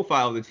up the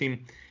profile of the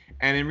team.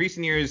 And in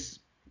recent years,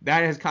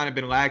 that has kind of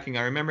been lacking.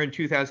 I remember in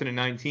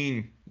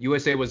 2019,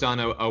 USA was on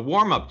a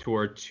warm-up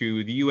tour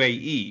to the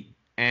UAE.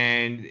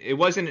 And it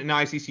wasn't an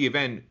ICC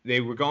event.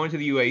 They were going to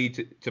the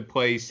UAE to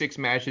play 6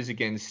 matches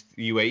against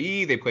the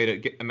UAE. They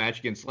played a match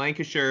against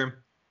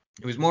Lancashire.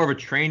 It was more of a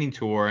training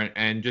tour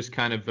and just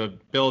kind of a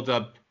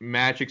build-up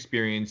match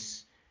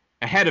experience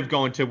ahead of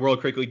going to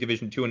World Cricket League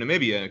Division 2 in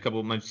Namibia a couple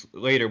of months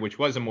later, which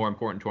was a more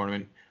important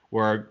tournament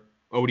where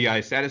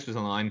ODI status was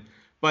on the line.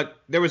 But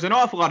there was an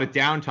awful lot of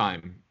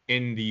downtime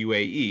in the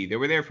UAE. They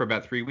were there for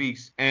about 3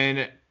 weeks.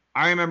 And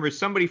I remember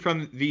somebody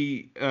from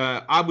the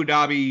Abu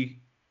Dhabi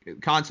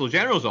Consul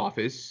General's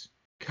office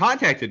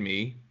contacted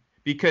me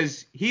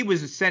because he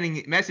was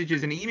sending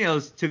messages and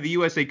emails to the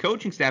USA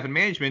coaching staff and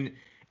management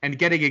and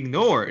getting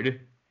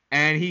ignored.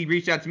 And he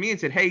reached out to me and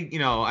said, "Hey,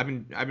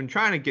 I've been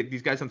trying to get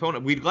these guys on the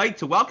phone. We'd like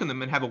to welcome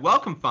them and have a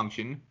welcome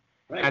function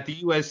at the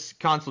U.S.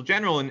 Consul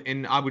General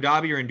in Abu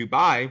Dhabi or in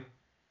Dubai,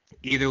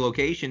 either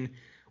location.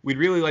 We'd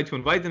really like to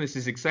invite them. This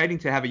is exciting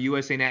to have a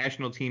USA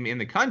national team in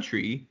the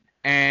country."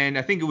 And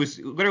I think it was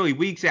literally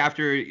weeks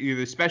after either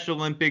the Special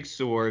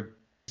Olympics or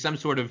some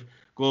sort of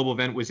global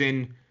event was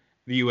in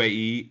the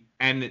UAE,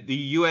 and the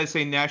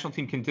USA national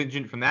team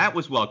contingent from that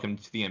was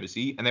welcomed to the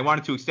embassy, and they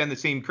wanted to extend the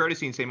same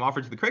courtesy and same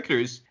offer to the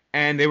cricketers,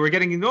 and they were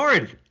getting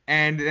ignored.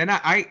 And then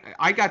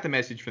I got the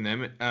message from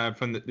them,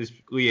 from this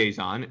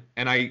liaison,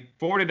 and I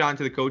forwarded on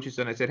to the coaches,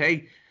 and I said,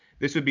 hey,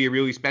 this would be a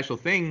really special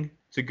thing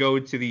to go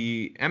to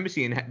the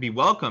embassy and be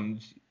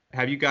welcomed.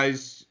 Have you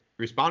guys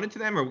responded to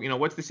them, or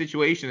what's the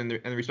situation? And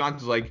the response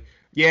was like,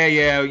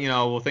 yeah,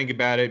 we'll think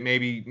about it,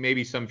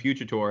 maybe some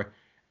future tour.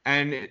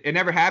 And it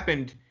never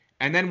happened.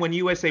 And then when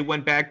USA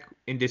went back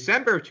in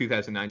December of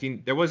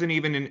 2019, there wasn't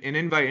even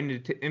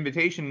an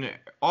invitation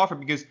offer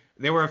because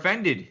they were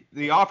offended.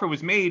 The offer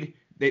was made.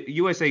 The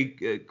USA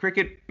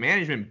cricket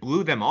management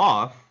blew them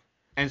off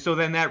And so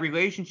then that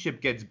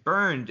relationship gets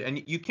burned,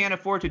 and you can't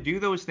afford to do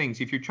those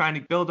things if you're trying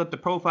to build up the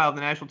profile of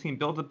the national team,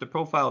 build up the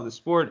profile of the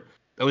sport.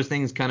 Those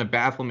things kind of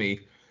baffle me.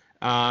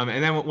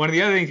 And then one of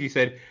the other things you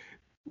said,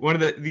 one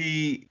of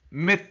the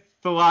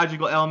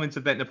mythological elements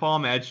of that Nepal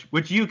match,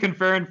 which you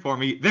confirmed for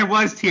me, there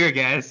was tear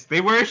gas.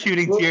 They were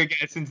shooting tear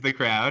gas into the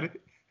crowd.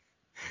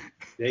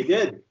 They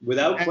did,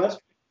 without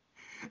question.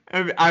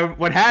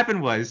 What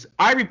happened was,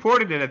 I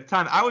reported it at the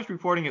time. I was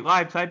reporting it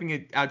live, typing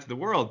it out to the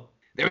world.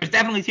 There was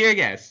definitely tear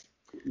gas.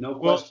 No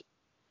question.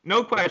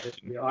 No question.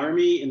 The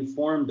Army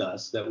informed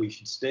us that we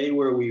should stay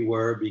where we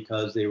were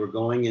because they were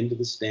going into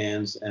the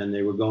stands and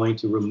they were going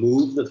to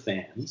remove the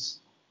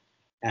fans.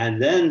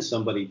 And then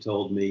somebody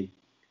told me,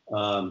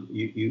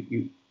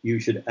 you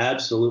should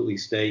absolutely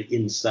stay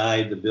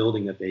inside the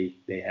building that they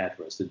had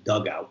for us, the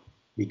dugout,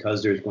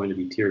 because there's going to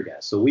be tear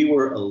gas. So we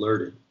were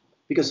alerted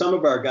because some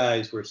of our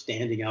guys were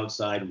standing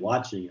outside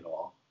watching it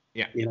all.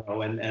 Yeah.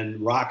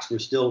 And rocks were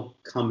still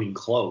coming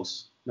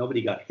close.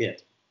 Nobody got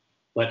hit.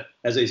 But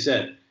as I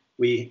said,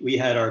 we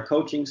had our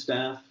coaching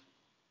staff,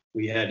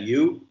 we had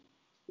you,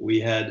 we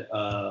had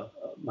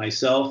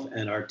myself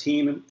and our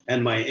team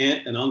and my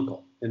aunt and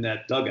uncle in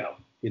that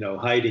dugout,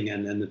 hiding,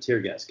 and then the tear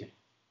gas came.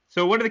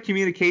 So one of the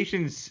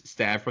communications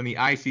staff from the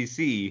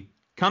ICC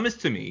comes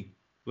to me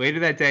later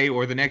that day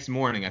or the next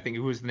morning. I think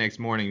it was the next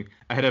morning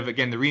ahead of,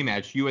 again, the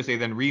rematch. USA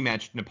then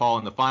rematched Nepal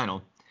in the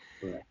final.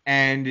 Correct.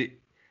 And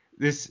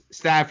this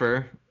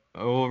staffer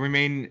will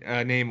remain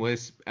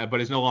nameless,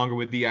 but is no longer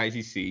with the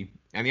ICC.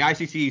 And the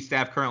ICC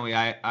staff currently,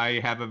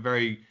 I have a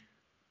very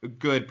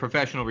good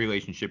professional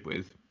relationship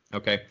with.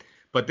 Okay.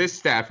 But this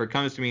staffer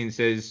comes to me and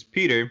says,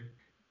 Peter,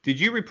 did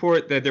you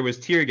report that there was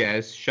tear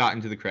gas shot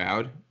into the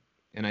crowd?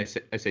 And I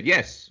said,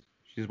 yes.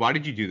 She says, why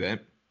did you do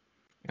that?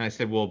 And I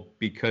said, well,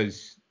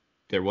 because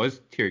there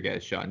was tear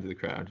gas shot into the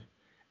crowd.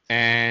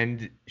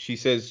 And she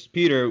says,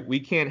 Peter, we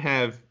can't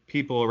have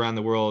people around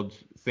the world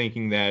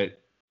thinking that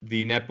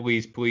the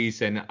Nepalese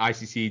police and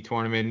ICC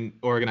tournament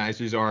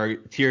organizers are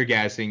tear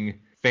gassing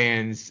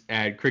fans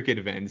at cricket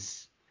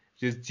events.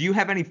 She says, do you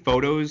have any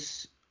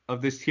photos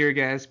of this tear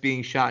gas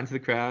being shot into the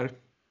crowd?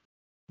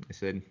 I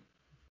said,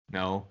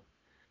 no.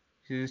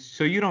 She says,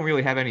 so you don't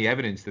really have any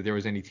evidence that there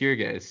was any tear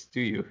gas,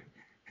 do you?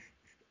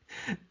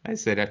 I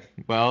said,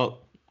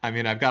 well, I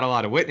mean, I've got a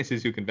lot of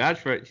witnesses who can vouch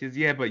for it. She says,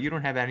 yeah, but you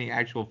don't have any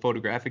actual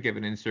photographic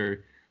evidence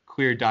or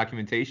clear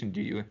documentation,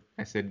 do you?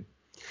 I said,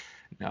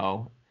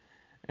 no.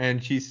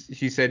 And she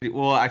said,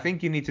 well, I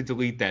think you need to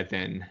delete that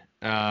then,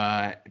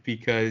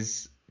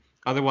 because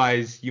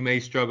otherwise you may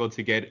struggle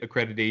to get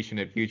accreditation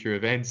at future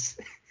events.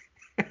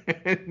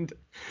 And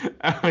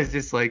I was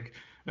just like,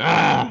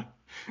 ah.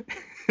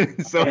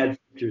 So, I had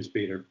pictures,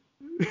 Peter.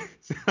 We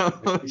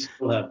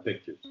still have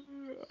pictures.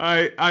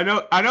 I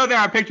know there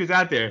are pictures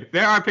out there.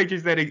 There are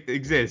pictures that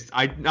exist.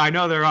 I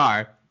know there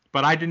are,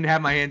 but I didn't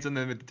have my hands on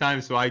them at the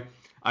time, so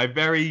I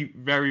very,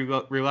 very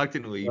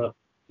reluctantly.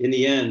 In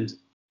the end,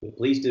 the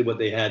police did what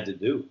they had to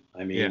do.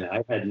 I mean,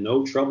 I had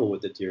no trouble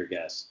with the tear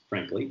gas,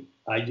 frankly.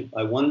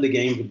 I wanted the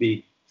game to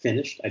be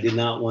finished. I did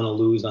not want to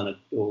lose or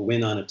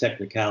win on a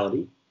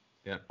technicality.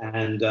 Yeah.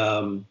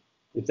 And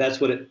if that's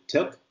what it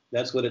took,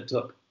 that's what it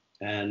took.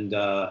 And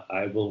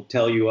I will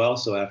tell you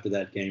also after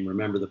that game,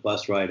 remember the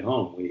bus ride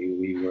home.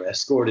 We were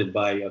escorted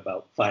by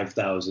about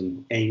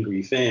 5,000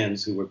 angry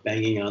fans who were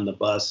banging on the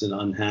bus and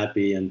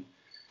unhappy, and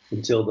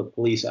until the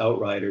police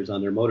outriders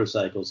on their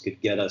motorcycles could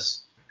get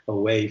us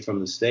away from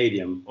the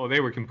stadium. Oh, they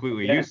were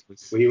completely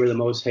useless. We were the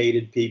most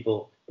hated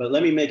people. But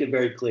let me make it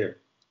very clear.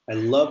 I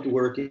loved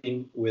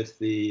working with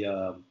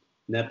the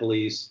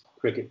Nepalese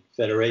Cricket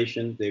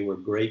Federation. They were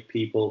great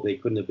people. They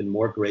couldn't have been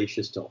more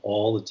gracious to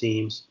all the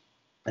teams.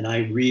 And I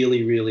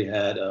really, really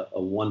had a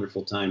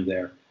wonderful time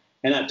there.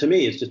 And to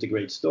me, it's just a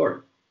great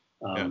story.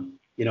 In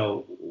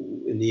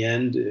the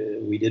end,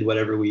 we did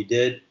whatever we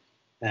did.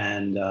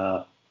 And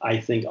I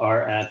think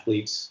our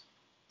athletes,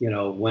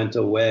 went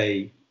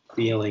away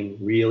feeling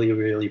really,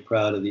 really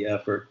proud of the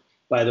effort.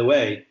 By the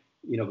way,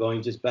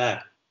 going just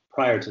back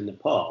prior to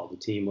Nepal, the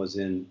team was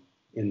in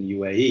the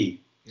UAE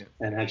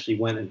and actually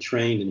went and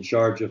trained in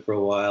Sharjah for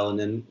a while. And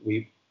then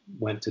we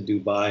went to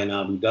Dubai and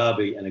Abu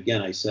Dhabi. And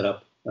again, I set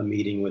up a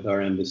meeting with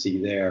our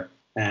embassy there.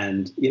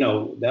 And,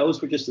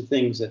 those were just the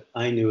things that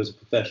I knew as a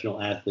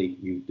professional athlete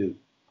you do.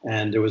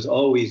 And there was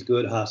always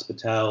good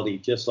hospitality,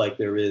 just like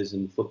there is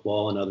in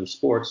football and other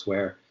sports,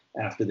 where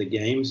after the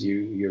games,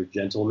 you're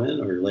gentlemen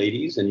or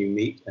ladies and you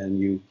meet and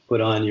you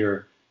put on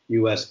your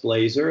U.S.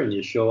 blazer and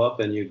you show up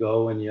and you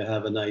go and you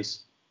have a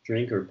nice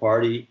drink or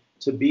party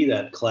to be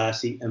that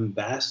classy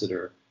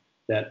ambassador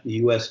that the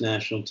U.S.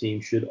 national team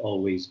should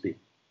always be.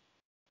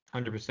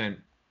 100%.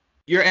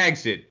 Your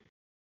exit.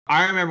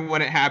 I remember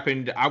when it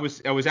happened, I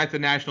was at the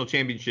national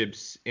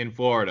championships in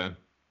Florida,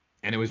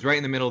 and it was right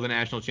in the middle of the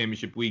national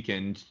championship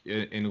weekend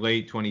in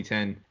late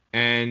 2010.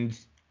 And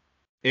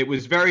it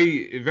was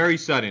very, very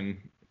sudden.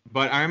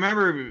 But I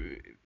remember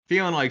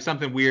feeling like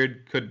something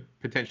weird could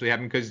potentially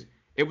happen because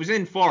it was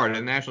in Florida,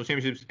 the national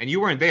championships, and you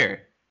weren't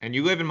there. and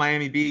you live in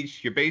Miami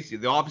Beach. You're based,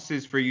 the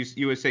offices for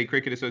USA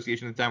Cricket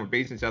Association at the time were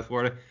based in South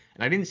Florida,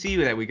 and I didn't see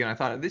you that weekend. I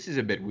thought, this is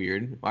a bit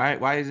weird.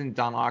 Why isn't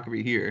Don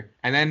Lockerbie here?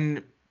 And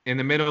then in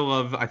the middle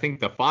of, I think,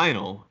 the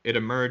final, it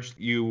emerged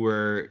you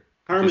were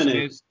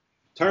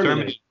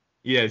Terminated.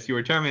 Yes, you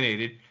were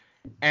terminated.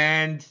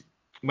 And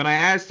when I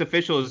asked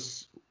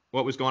officials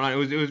what was going on, it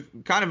was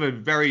kind of a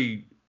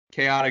very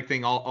chaotic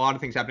thing, a lot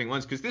of things happening at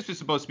once, because this was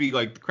supposed to be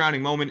like the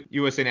crowning moment.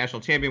 USA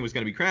national champion was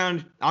going to be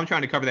crowned. I'm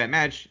trying to cover that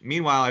match.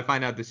 Meanwhile, I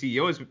find out the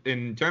CEO has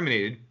been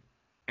terminated.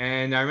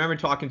 And I remember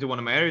talking to one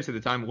of my editors at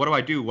the time, what do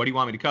I do? What do you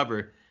want me to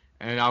cover?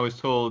 And I was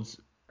told,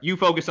 you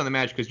focus on the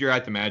match because you're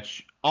at the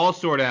match. I'll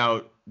sort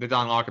out the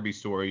Don Lockerbie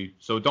story.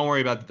 So don't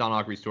worry about the Don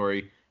Lockerbie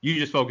story. You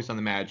just focus on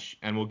the match,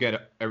 and we'll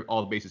get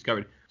all the bases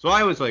covered. So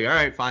I was like, all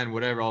right, fine,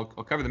 whatever. I'll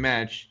cover the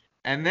match.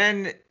 And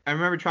then I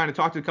remember trying to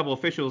talk to a couple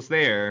officials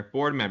there,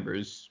 board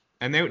members,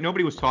 and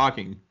nobody was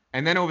talking.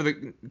 And then over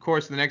the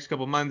course of the next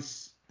couple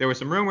months, there were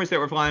some rumors that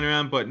were flying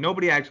around, but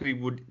nobody actually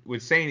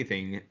would say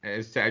anything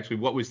as to actually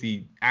what was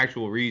the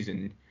actual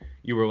reason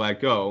you were let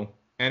go.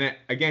 And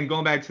again,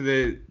 going back to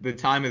the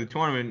time of the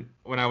tournament,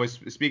 when I was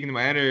speaking to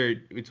my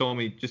editor, he told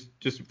me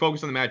just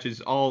focus on the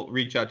matches. I'll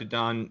reach out to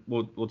Don.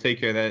 We'll take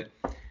care of that.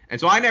 And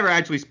so I never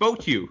actually spoke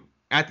to you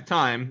at the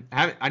time.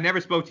 I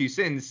never spoke to you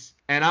since.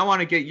 And I want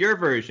to get your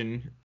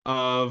version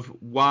of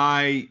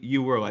why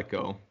you were let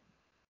go.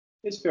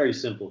 It's very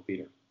simple,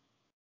 Peter.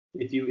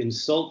 If you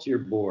insult your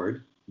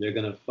board, they're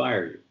going to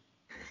fire you.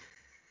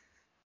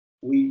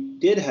 We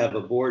did have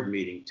a board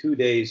meeting 2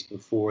 days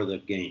before the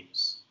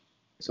games.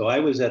 So I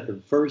was at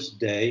the first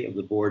day of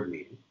the board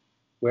meeting,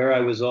 where I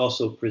was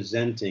also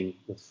presenting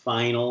the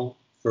final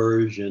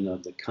version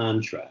of the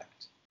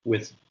contract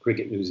with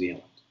Cricket New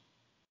Zealand.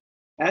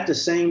 At the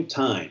same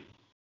time,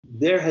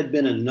 there had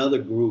been another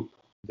group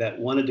that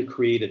wanted to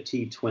create a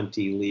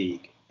T20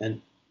 league,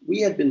 and we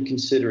had been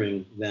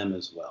considering them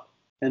as well.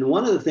 And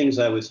one of the things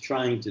I was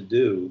trying to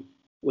do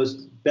was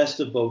best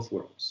of both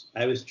worlds.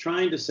 I was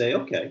trying to say,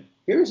 okay,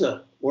 here's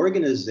an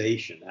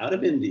organization out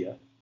of India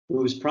who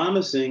was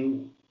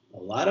promising a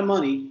lot of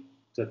money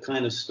to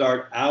kind of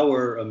start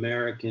our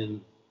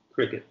American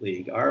Cricket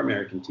League, our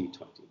American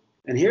T20.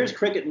 And here's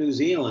Cricket New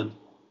Zealand,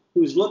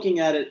 who's looking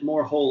at it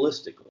more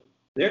holistically.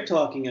 They're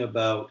talking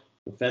about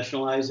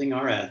professionalizing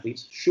our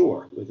athletes,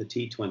 sure, with a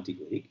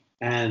T20 league,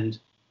 and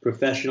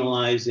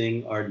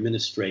professionalizing our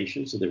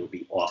administration, so there would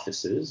be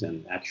offices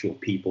and actual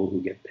people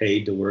who get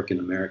paid to work in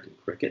American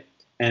cricket,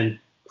 and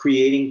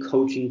creating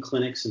coaching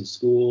clinics in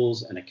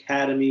schools and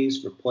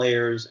academies for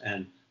players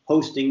and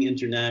hosting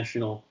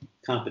international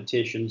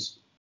competitions.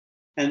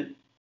 And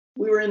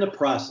we were in the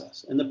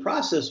process. And the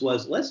process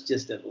was, let's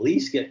just at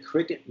least get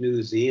Cricket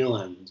New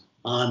Zealand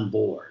on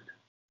board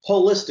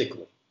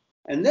holistically.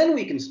 And then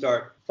we can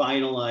start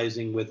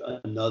finalizing with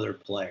another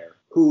player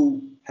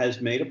who has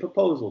made a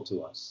proposal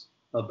to us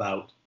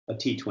about a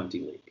T20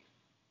 league.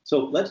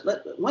 So let's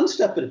one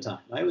step at a time.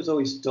 I was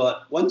always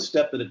taught one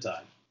step at a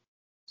time.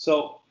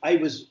 So I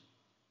was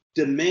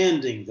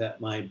demanding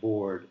that my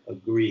board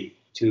agree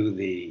to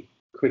the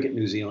Cricket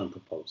New Zealand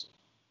proposal.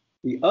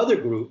 The other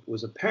group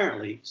was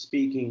apparently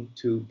speaking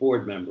to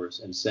board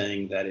members and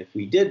saying that if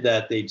we did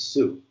that, they'd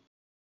sue.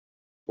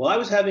 Well, I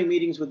was having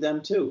meetings with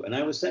them too, and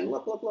I was saying,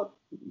 look,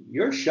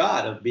 your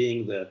shot of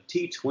being the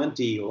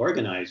T20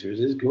 organizers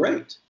is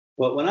great.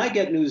 But when I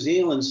get New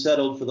Zealand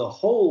settled for the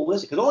whole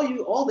list,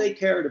 because all they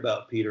cared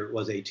about, Peter,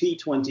 was a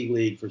T20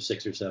 league for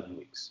 6 or 7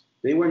 weeks.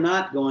 They were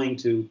not going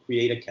to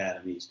create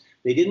academies.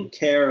 They didn't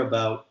care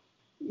about,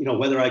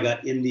 whether I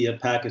got India,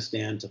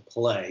 Pakistan to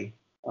play,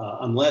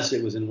 unless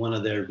it was in one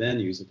of their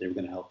venues that they were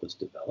going to help us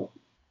develop.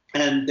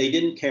 And they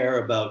didn't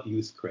care about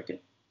youth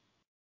cricket.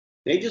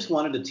 They just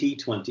wanted a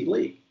T20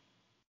 league.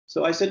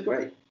 So I said,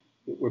 great,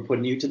 we're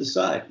putting you to the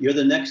side. You're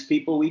the next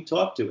people we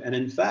talk to. And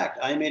in fact,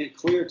 I made it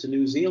clear to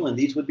New Zealand,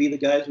 these would be the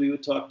guys we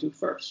would talk to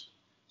first.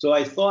 So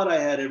I thought I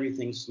had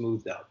everything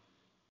smoothed out.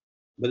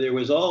 But there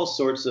was all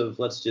sorts of,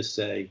 let's just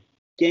say,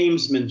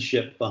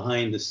 gamesmanship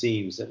behind the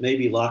scenes that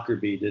maybe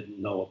Lockerbie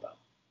didn't know about.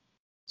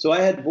 So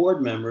I had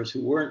board members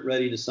who weren't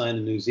ready to sign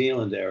the New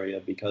Zealand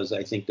area because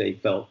I think they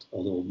felt a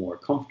little more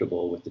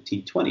comfortable with the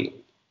T20 league.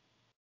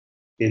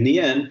 In the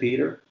end,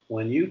 Peter,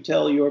 when you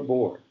tell your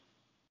board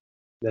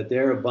that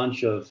they're a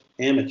bunch of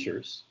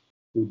amateurs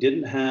who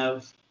didn't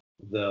have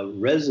the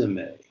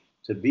resume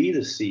to be the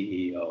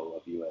CEO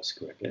of U.S.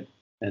 Cricket,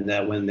 and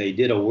that when they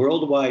did a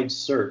worldwide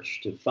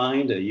search to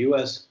find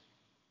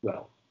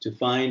to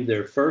find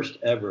their first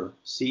ever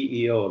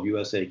CEO of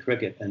USA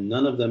Cricket, and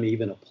none of them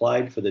even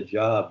applied for the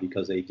job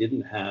because they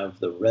didn't have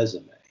the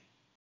resume,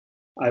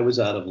 I was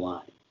out of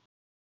line.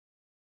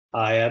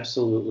 I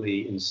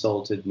absolutely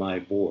insulted my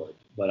board,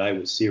 but I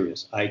was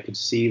serious. I could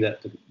see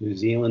that the New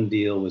Zealand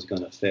deal was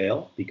going to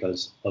fail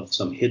because of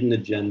some hidden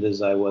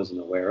agendas I wasn't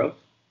aware of,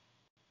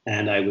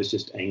 and I was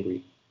just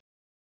angry.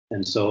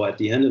 And so at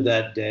the end of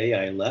that day,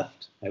 I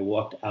left. I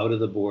walked out of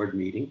the board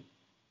meeting.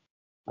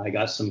 I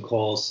got some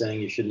calls saying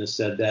you shouldn't have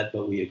said that,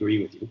 but we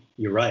agree with you.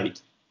 You're right.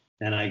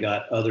 And I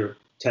got other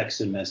texts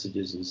and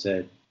messages and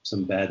said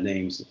some bad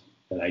names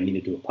that I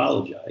needed to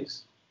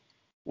apologize.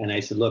 And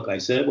I said, look, I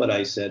said what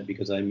I said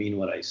because I mean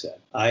what I said.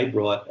 I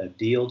brought a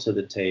deal to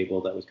the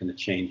table that was going to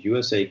change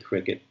USA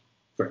cricket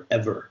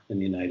forever in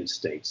the United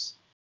States.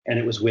 And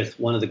it was with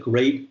one of the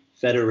great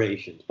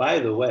federations. By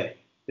the way,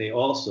 they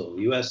also,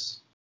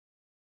 the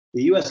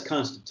U.S.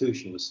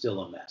 Constitution was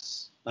still a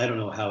mess. I don't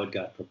know how it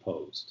got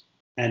proposed.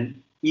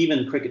 And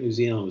even Cricket New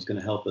Zealand was going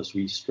to help us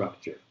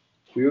restructure.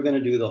 We were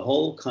going to do the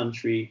whole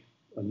country,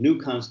 a new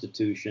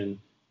constitution,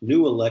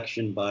 new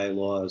election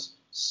bylaws,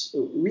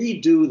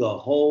 redo the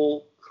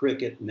whole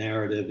cricket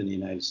narrative in the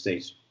United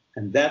States.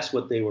 And that's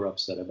what they were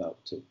upset about,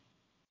 too.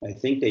 I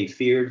think they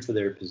feared for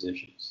their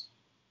positions.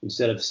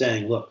 Instead of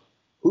saying, look,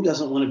 who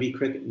doesn't want to be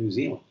Cricket New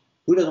Zealand?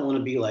 Who doesn't want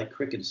to be like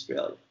Cricket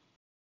Australia?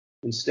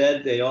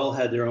 Instead, they all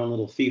had their own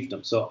little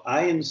fiefdom. So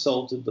I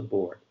insulted the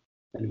board.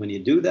 And when you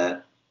do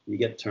that, you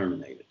get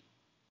terminated.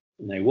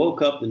 And I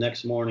woke up the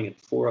next morning at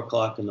 4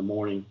 o'clock in the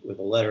morning with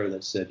a letter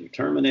that said, you're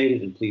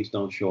terminated and please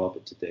don't show up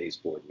at today's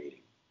board meeting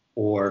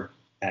or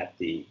at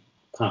the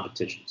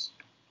competitions.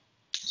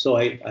 So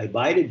I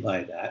abided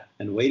by that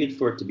and waited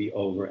for it to be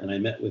over. And I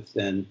met with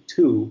then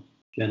two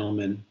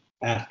gentlemen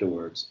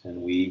afterwards,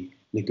 and we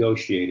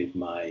negotiated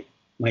my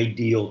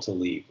deal to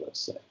leave, let's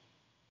say.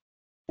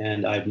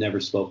 And I've never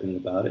spoken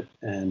about it.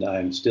 And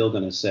I'm still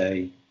going to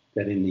say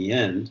that in the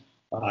end,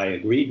 I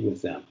agreed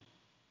with them.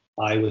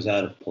 I was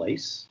out of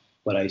place,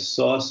 but I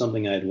saw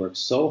something I'd worked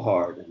so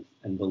hard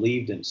and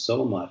believed in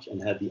so much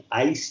and had the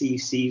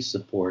ICC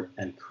support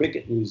and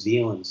Cricket New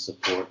Zealand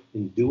support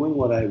in doing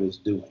what I was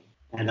doing.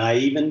 And I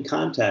even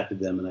contacted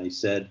them and I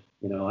said,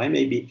 you know, I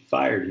may be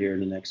fired here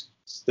in the next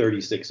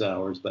 36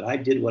 hours, but I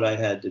did what I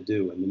had to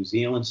do. And New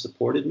Zealand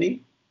supported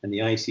me and the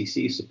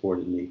ICC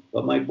supported me,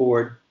 but my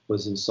board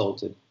was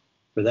insulted.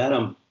 For that,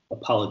 I'm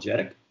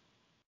apologetic.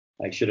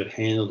 I should have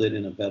handled it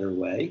in a better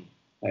way.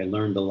 I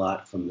learned a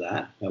lot from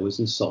that. That was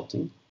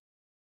insulting.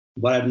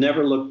 But I've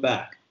never looked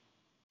back.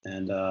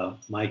 And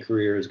my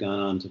career has gone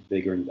on to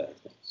bigger and better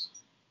things.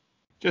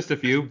 Just a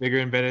few bigger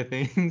and better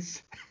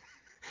things.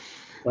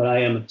 But I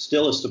am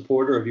still a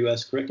supporter of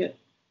U.S. cricket.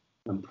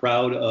 I'm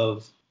proud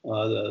of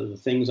the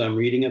things I'm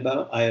reading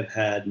about. I have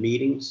had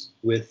meetings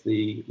with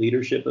the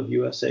leadership of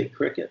USA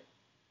Cricket.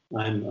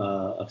 I'm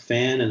a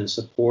fan and a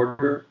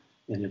supporter.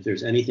 And if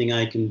there's anything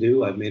I can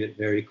do, I've made it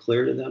very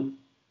clear to them.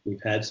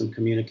 We've had some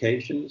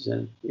communications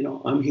and, you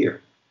know, I'm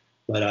here.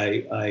 But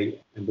I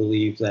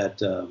believe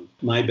that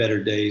my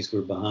better days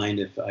were behind.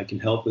 If I can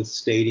help with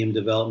stadium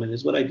development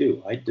is what I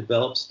do. I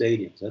develop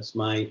stadiums. That's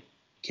my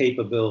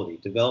capability,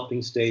 developing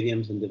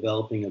stadiums and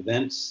developing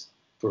events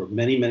for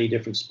many, many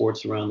different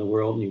sports around the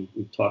world. And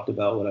we've talked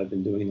about what I've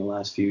been doing in the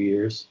last few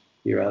years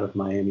here out of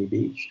Miami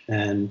Beach.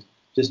 And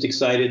just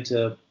excited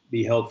to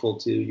be helpful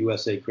to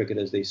USA Cricket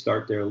as they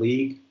start their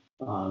league.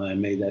 I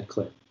made that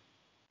clear.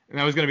 And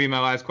that was going to be my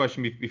last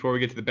question before we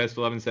get to the best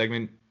 11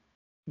 segment.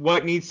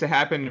 What needs to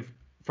happen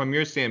from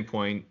your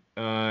standpoint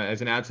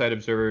as an outside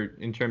observer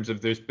in terms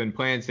of there's been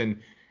plans and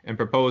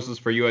proposals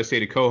for USA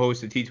to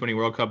co-host the T20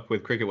 World Cup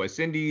with Cricket West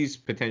Indies,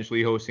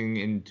 potentially hosting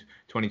in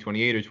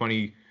 2028 or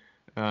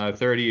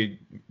 2030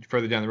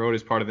 further down the road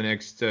as part of the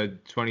next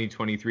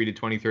 2023 to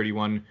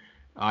 2031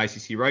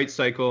 ICC rights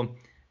cycle.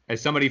 As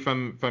somebody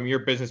from your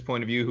business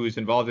point of view who is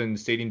involved in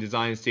stadium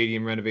design,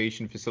 stadium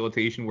renovation,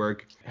 facilitation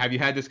work, have you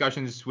had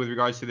discussions with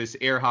regards to this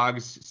Air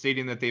Hogs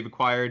stadium that they've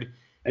acquired?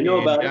 I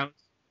know about it.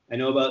 I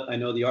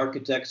know the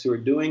architects who are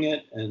doing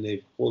it, and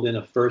they've pulled in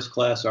a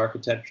first-class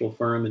architectural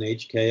firm in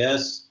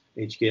HKS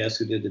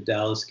who did the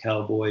Dallas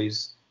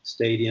Cowboys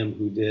Stadium,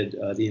 who did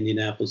the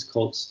Indianapolis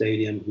Colts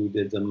Stadium, who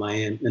did the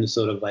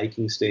Minnesota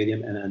Vikings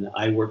Stadium, and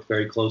I worked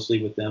very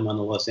closely with them on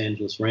the Los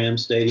Angeles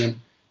Rams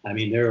Stadium. I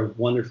mean, they're a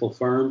wonderful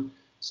firm,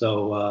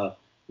 so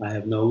I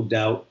have no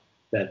doubt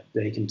that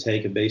they can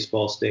take a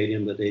baseball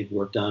stadium that they've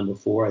worked on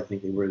before. I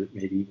think they were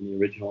maybe even the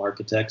original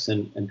architects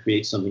and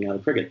create something out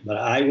of cricket. But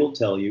I will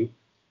tell you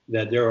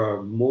that there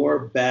are more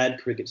bad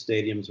cricket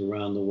stadiums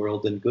around the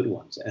world than good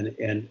ones.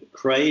 And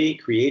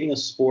creating a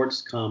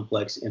sports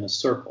complex in a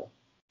circle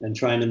and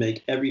trying to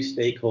make every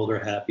stakeholder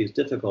happy is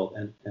difficult.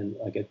 And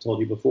like I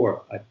told you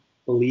before, I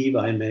believe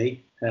I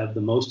may have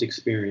the most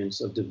experience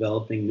of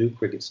developing new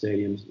cricket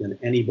stadiums than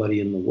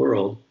anybody in the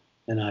world.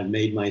 And I've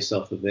made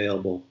myself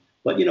available.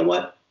 But you know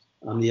what?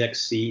 I'm the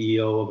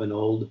ex-CEO of an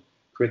old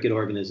cricket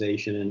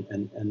organization,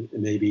 and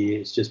maybe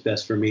it's just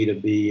best for me to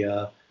be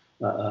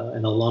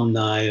an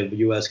alumni of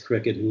U.S.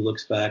 cricket who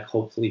looks back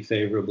hopefully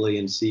favorably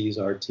and sees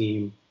our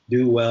team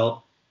do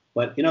well.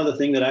 But, you know, the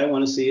thing that I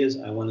want to see is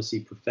I want to see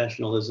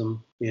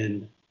professionalism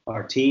in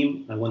our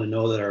team. I want to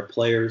know that our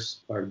players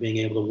are being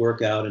able to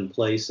work out and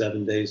play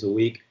 7 days a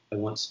week. I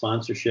want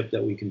sponsorship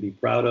that we can be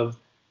proud of.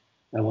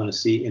 I want to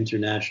see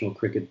international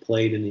cricket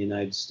played in the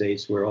United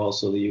States where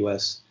also the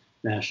U.S.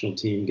 national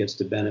team gets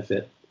to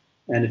benefit.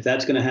 And if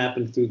that's going to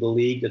happen through the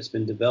league that's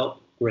been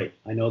developed, great.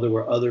 I know there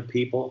were other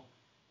people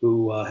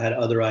who had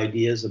other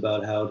ideas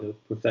about how to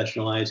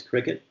professionalize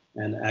cricket.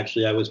 And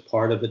actually, I was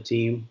part of a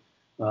team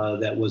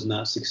that was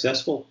not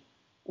successful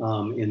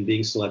in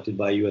being selected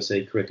by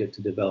USA Cricket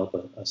to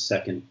develop a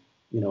second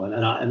and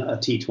a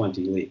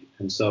T20 league.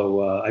 And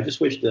so I just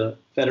wish the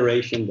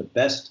Federation the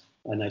best,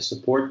 and I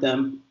support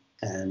them.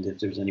 And if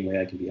there's any way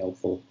I can be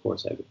helpful, of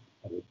course, I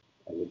would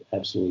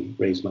absolutely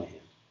raise my hand.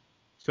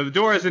 So the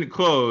door isn't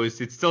closed.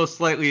 It's still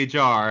slightly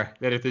ajar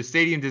that if there's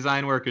stadium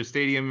design work or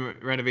stadium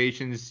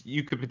renovations,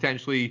 you could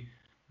potentially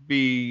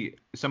be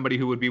somebody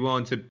who would be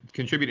willing to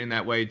contribute in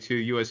that way to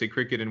USA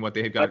Cricket and what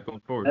they have got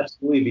going forward.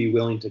 Absolutely be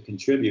willing to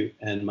contribute.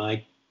 And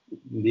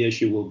the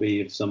issue will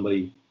be if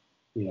somebody,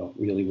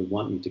 really would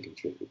want me to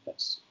contribute.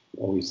 That's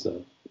always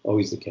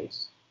the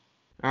case.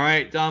 All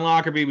right, Don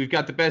Lockerbie, we've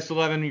got the best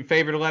 11, your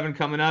favorite 11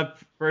 coming up.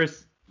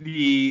 First,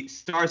 the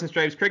Stars and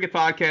Stripes Cricket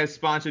Podcast,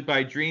 sponsored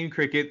by Dream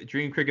Cricket. The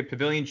Dream Cricket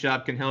Pavilion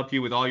Shop can help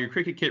you with all your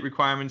cricket kit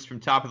requirements,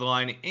 from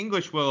top-of-the-line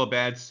English willow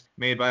bats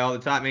made by all the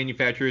top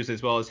manufacturers,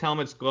 as well as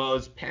helmets,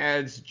 gloves,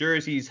 pads,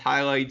 jerseys,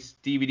 highlights,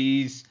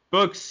 DVDs,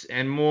 books,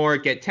 and more.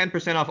 Get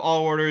 10% off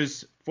all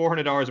orders,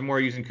 $400 or more,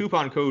 using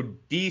coupon code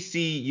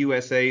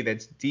DCUSA.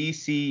 That's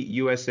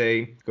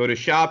DCUSA. Go to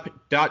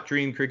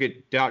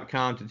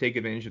shop.dreamcricket.com to take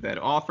advantage of that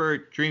offer.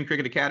 Dream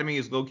Cricket Academy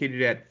is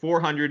located at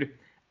 400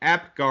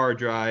 Apgar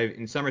Drive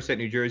in Somerset,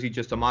 New Jersey,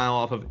 just a mile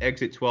off of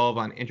Exit 12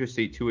 on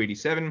Interstate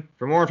 287.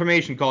 For more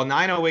information, call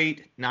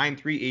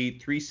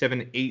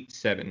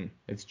 908-938-3787.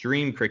 That's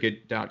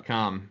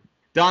dreamcricket.com.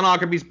 Don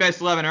Lockerbie's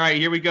best 11. All right,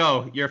 here we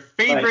go. Your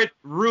favorite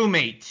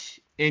roommate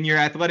in your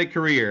athletic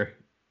career?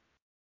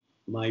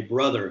 My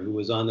brother, who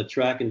was on the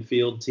track and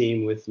field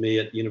team with me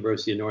at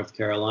University of North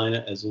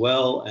Carolina as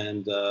well,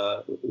 and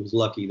it was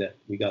lucky that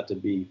we got to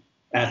be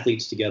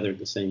athletes together at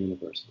the same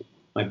university.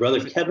 My brother,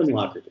 Kevin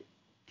Lockerbie.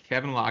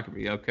 Kevin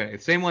Lockerbie, okay.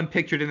 Same one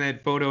pictured in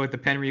that photo at the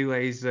Penn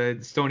Relays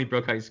at Stony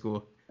Brook High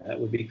School. That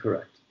would be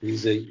correct.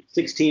 He's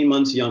 16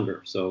 months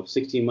younger, so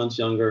 16 months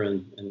younger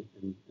and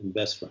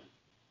best friend.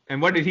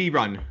 And what did he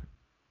run?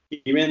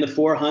 He ran the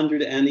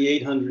 400 and the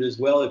 800 as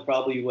well. It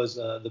probably was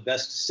the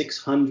best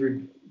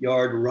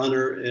 600-yard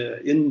runner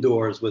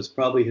indoors, was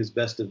probably his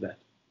best event.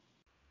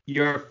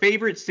 Your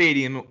favorite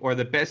stadium or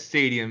the best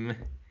stadium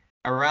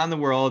around the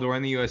world or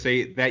in the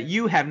USA that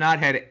you have not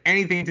had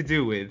anything to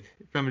do with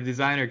from a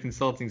design or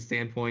consulting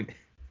standpoint?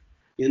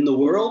 In the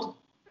world?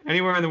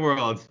 Anywhere in the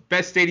world.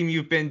 Best stadium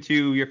you've been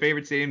to, your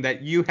favorite stadium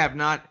that you have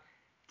not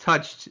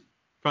touched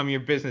from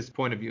your business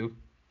point of view.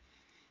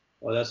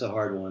 Oh, that's a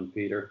hard one,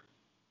 Peter,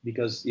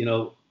 because,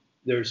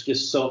 there's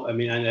just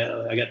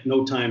I got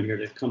no time here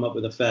to come up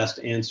with a fast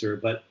answer,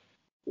 but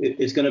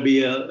it's going to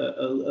be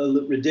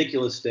a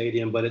ridiculous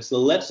stadium, but it's the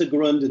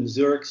Letzigrund in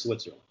Zurich,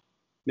 Switzerland.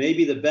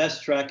 Maybe the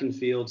best track and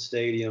field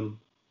stadium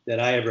that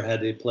I ever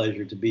had the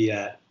pleasure to be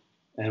at,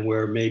 and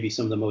where maybe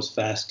some of the most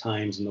fast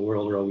times in the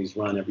world are always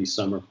run every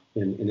summer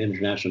in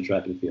international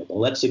track and field. The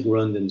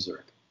Letzigrund in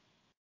Zurich.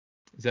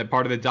 Is that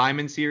part of the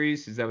Diamond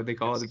Series? Is that what they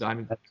call it, the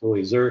Diamond?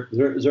 Absolutely.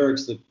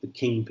 Zurich's the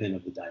kingpin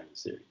of the Diamond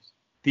Series.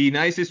 The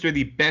nicest or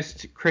the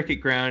best cricket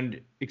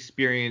ground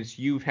experience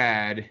you've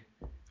had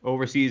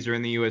overseas or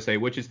in the USA,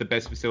 which is the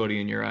best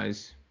facility in your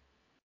eyes?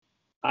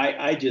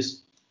 I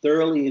just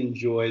thoroughly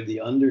enjoyed the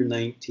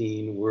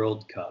Under-19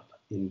 World Cup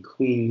in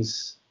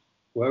Queenstown.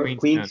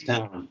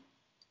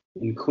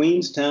 In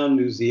Queenstown,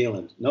 New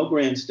Zealand. No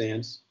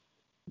grandstands,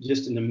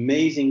 just an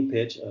amazing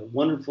pitch, a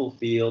wonderful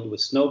field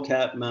with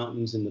snow-capped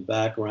mountains in the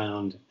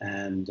background,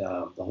 and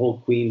the whole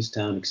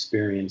Queenstown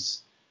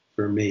experience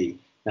for me.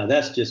 Now,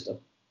 that's just a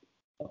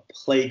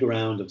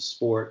playground of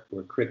sport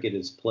where cricket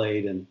is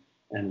played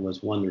and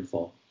was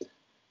wonderful.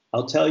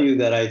 I'll tell you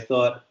that I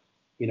thought,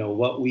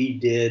 what we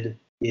did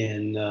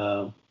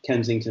in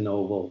Kensington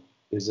Oval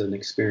is an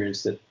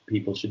experience that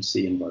people should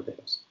see in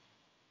Barbados.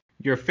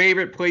 Your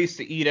favorite place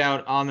to eat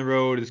out on the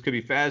road? This could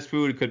be fast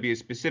food. It could be a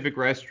specific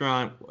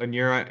restaurant when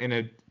you're in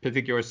a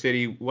particular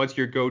city. What's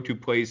your go-to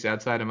place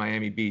outside of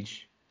Miami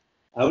Beach?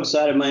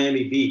 Outside of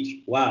Miami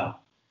Beach? Wow.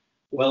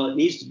 Well, it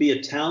needs to be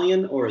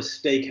Italian or a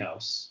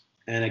steakhouse.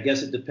 And I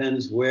guess it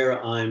depends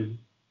where I'm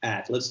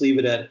at. Let's leave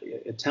it at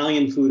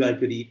Italian food I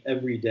could eat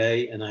every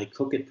day, and I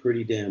cook it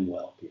pretty damn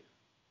well, Peter.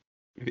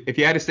 If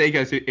you had a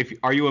steakhouse,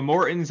 are you a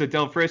Morton's, a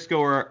Del Frisco,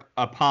 or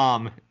a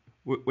Palm?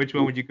 Which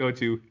one would you go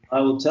to?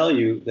 I will tell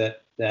you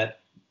that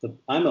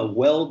I'm a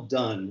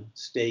well-done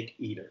steak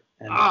eater,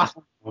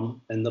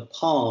 and the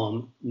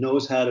Palm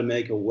knows how to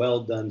make a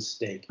well-done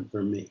steak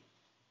for me.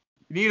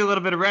 You need a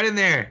little bit of red in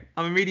there.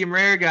 I'm a medium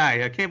rare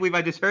guy. I can't believe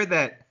I just heard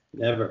that.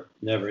 Never.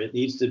 It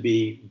needs to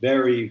be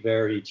very,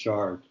 very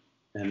charred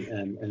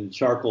and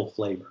charcoal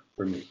flavor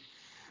for me.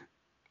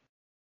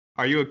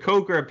 Are you a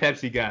Coke or a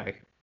Pepsi guy?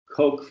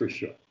 Coke for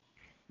sure.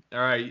 All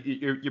right,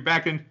 you're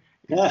back in.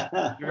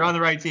 You're on the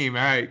right team.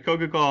 All right,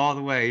 Coca-Cola all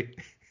the way.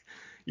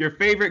 Your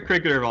favorite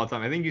cricketer of all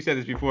time? I think you said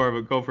this before,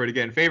 but go for it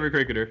again. Favorite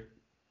cricketer?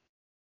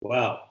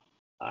 Wow.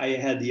 I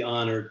had the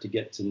honor to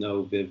get to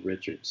know Viv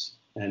Richards.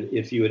 And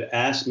if you had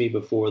asked me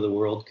before the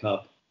World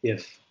Cup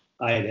if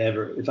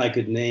I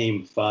could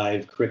name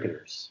 5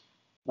 cricketers,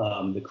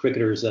 the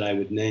cricketers that I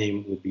would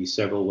name would be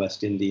several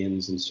West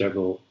Indians and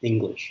several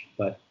English.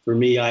 But for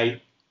me,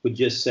 I would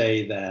just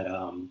say that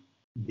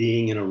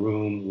being in a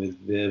room with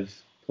Viv,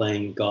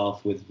 playing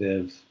golf with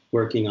Viv,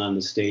 working on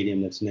the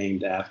stadium that's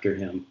named after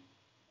him,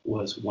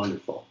 was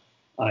wonderful.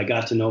 I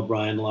got to know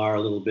Brian Lara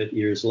a little bit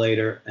years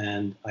later,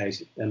 and I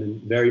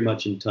am very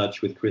much in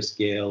touch with Chris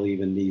Gale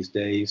even these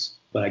days.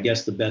 But I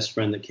guess the best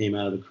friend that came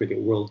out of the Cricket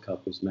World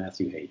Cup was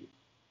Matthew Hayden.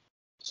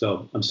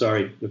 So I'm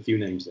sorry, a few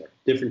names there,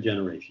 different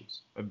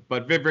generations.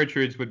 But Viv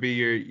Richards would be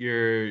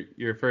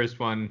your first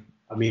one.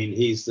 I mean,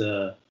 he's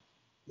the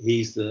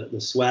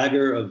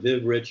swagger of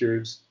Viv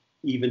Richards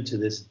even to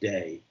this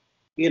day.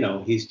 You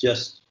know, he's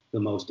just the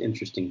most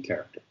interesting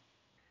character.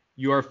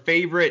 Your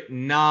favorite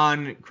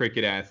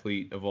non-cricket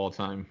athlete of all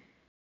time?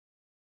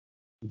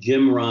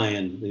 Jim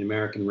Ryan, the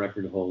American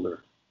record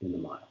holder in the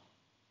mile.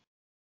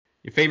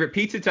 Your favorite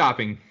pizza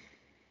topping?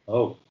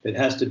 Oh, it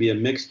has to be a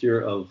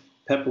mixture of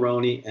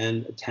pepperoni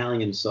and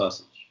Italian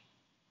sausage.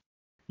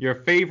 Your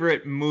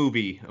favorite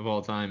movie of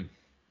all time?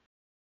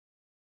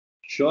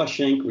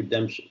 Shawshank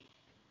Redemption.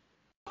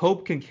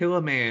 Hope can kill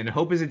a man.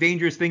 Hope is a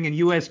dangerous thing in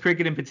U.S.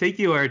 cricket in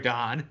particular,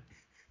 Don.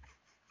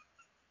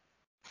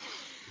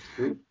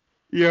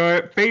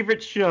 Your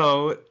favorite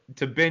show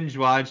to binge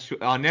watch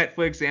on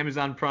Netflix,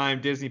 Amazon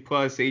Prime, Disney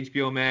Plus,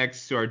 HBO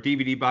Max, or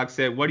DVD box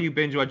set? What do you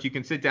binge watch? You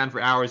can sit down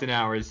for hours and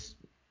hours.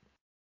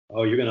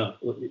 Oh,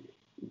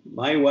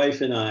 my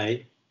wife and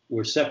I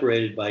were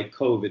separated by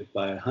COVID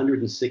by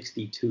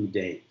 162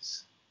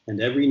 days. And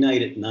every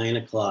night at 9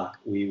 o'clock,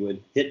 we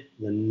would hit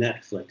the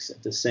Netflix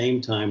at the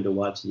same time to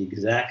watch the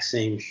exact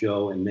same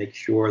show and make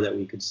sure that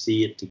we could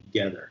see it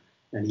together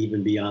and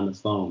even be on the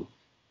phone.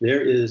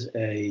 There is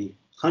a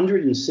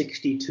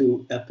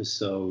 162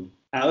 episode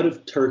out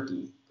of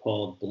Turkey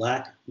called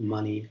Black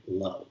Money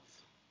Love.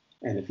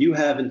 And if you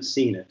haven't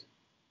seen it,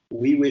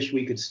 we wish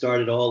we could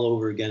start it all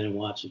over again and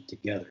watch it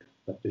together.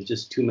 But there's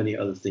just too many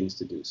other things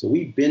to do. So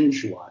we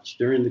binge watched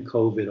during the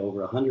COVID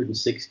over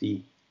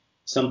 160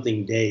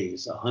 something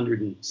days,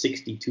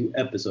 162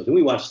 episodes. And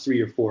we watched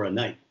 3 or 4 a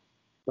night.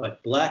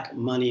 But Black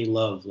Money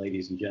Love,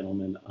 ladies and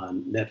gentlemen,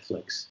 on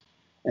Netflix.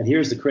 And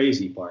here's the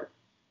crazy part.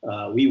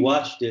 We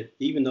watched it,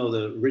 even though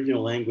the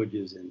original language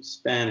is in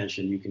Spanish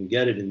and you can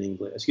get it in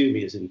English,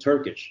 is in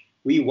Turkish.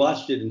 We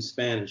watched it in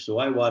Spanish. So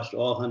I watched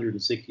all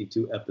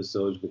 162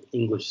 episodes with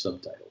English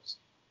subtitles.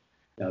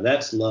 Now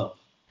that's love.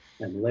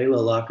 And Layla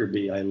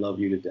Lockerbie, I love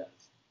you to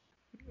death.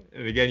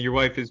 And again, your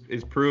wife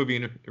is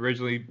Peruvian,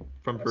 originally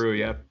from Peru,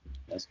 yeah?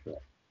 That's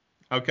correct.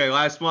 Okay,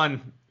 last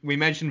one. We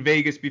mentioned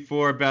Vegas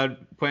before about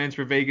plans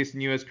for Vegas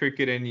and U.S.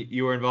 cricket, and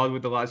you were involved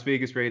with the Las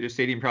Vegas Raiders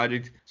Stadium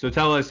project. So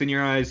tell us, in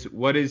your eyes,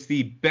 what is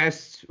the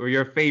best or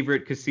your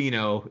favorite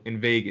casino in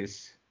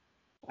Vegas?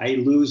 I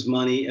lose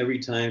money every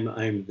time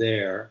I'm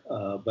there,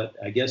 but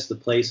I guess the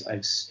place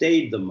I've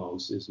stayed the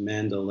most is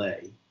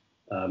Mandalay.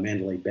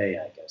 Mandalay Bay,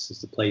 I guess, is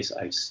the place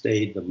I've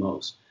stayed the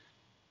most.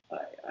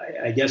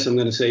 I guess I'm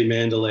going to say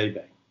Mandalay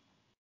Bay.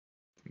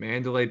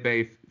 Mandalay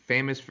Bay,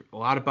 famous for a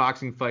lot of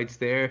boxing fights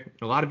there,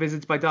 a lot of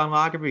visits by Don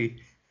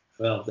Lockerbie.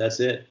 Well, that's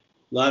it.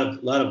 A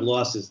lot of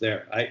losses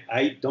there.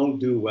 I don't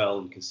do well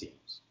in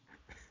casinos.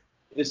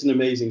 It's an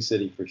amazing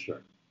city for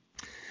sure.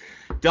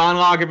 Don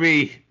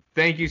Lockerbie,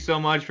 thank you so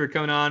much for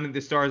coming on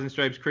the Stars and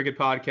Stripes Cricket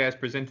Podcast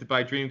presented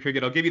by Dream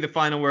Cricket. I'll give you the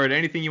final word.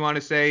 Anything you want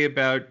to say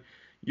about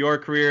your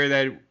career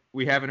that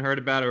we haven't heard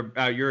about, or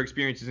about your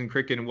experiences in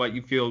cricket and what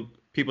you feel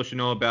people should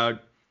know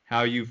about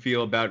how you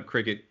feel about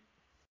cricket?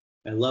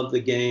 I love the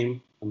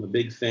game. I'm a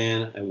big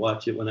fan. I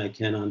watch it when I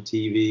can on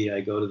TV. I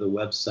go to the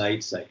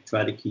websites. I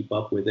try to keep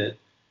up with it.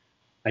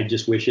 I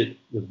just wish it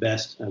the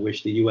best. I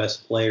wish the U.S.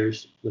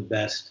 players the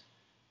best.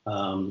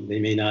 They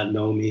may not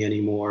know me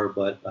anymore,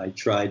 but I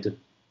tried to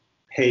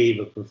pave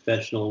a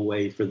professional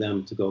way for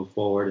them to go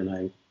forward,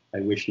 and I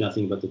wish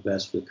nothing but the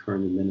best for the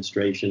current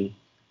administration,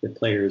 the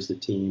players, the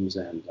teams,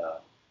 and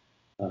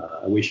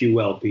I wish you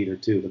well, Peter,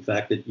 too. The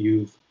fact that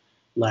you've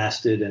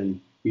lasted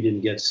and you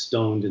didn't get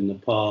stoned in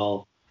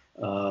Nepal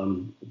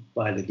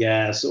by the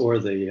gas or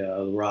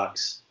the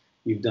rocks.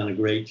 You've done a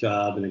great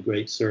job and a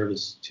great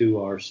service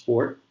to our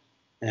sport.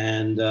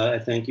 And I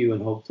thank you,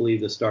 and hopefully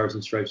the Stars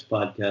and Stripes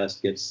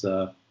podcast gets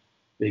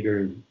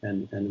bigger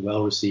and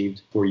well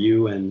received for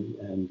you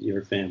and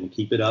your family.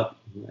 Keep it up,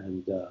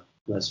 and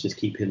let's just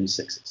keep hitting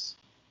sixes.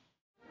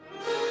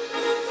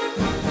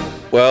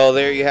 Well,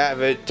 there you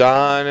have it.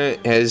 Don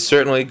has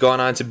certainly gone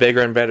on to bigger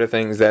and better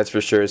things, that's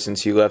for sure,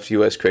 since he left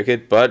U.S.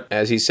 cricket. But,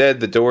 as he said,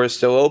 the door is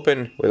still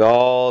open with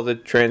all the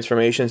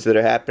transformations that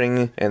are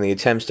happening and the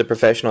attempts to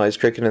professionalize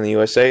cricket in the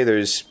USA.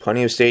 There's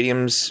plenty of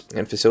stadiums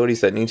and facilities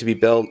that need to be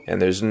built,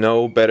 and there's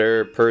no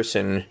better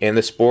person in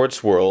the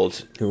sports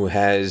world who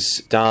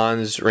has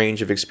Don's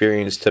range of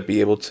experience to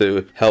be able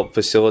to help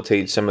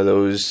facilitate some of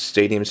those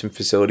stadiums and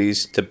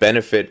facilities to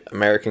benefit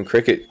American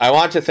cricket. I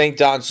want to thank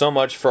Don so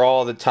much for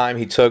all the time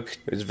he took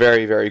was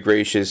very, very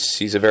gracious.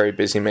 He's a very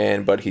busy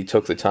man, but he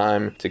took the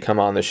time to come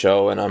on the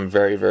show, and I'm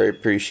very, very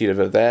appreciative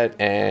of that.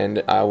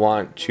 And I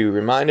want to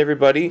remind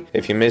everybody,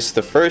 if you missed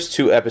the first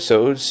 2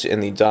 episodes in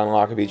the Don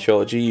Lockerbie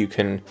trilogy, you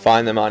can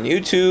find them on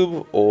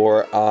YouTube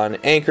or on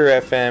Anchor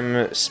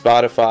FM,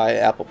 Spotify,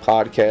 Apple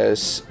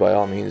Podcasts. By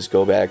all means,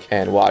 go back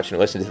and watch and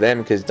listen to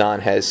them, because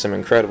Don has some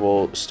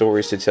incredible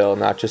stories to tell,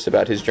 not just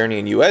about his journey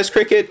in U.S.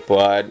 cricket,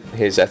 but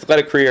his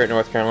athletic career at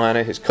North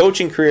Carolina, his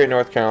coaching career at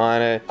North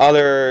Carolina,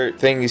 other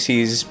things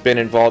he's been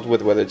involved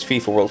with, whether it's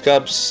FIFA World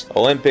Cups,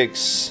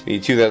 Olympics, the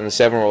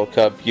 2007 World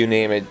Cup, you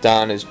name it.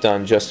 Don has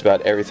done just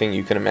about everything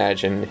you can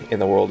imagine in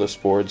the world of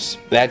sports.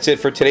 That's it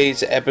for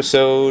today's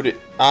episode.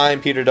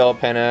 I'm Peter Della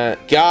Penna.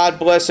 God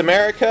bless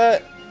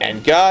America,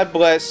 and God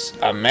bless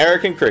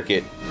American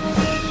cricket.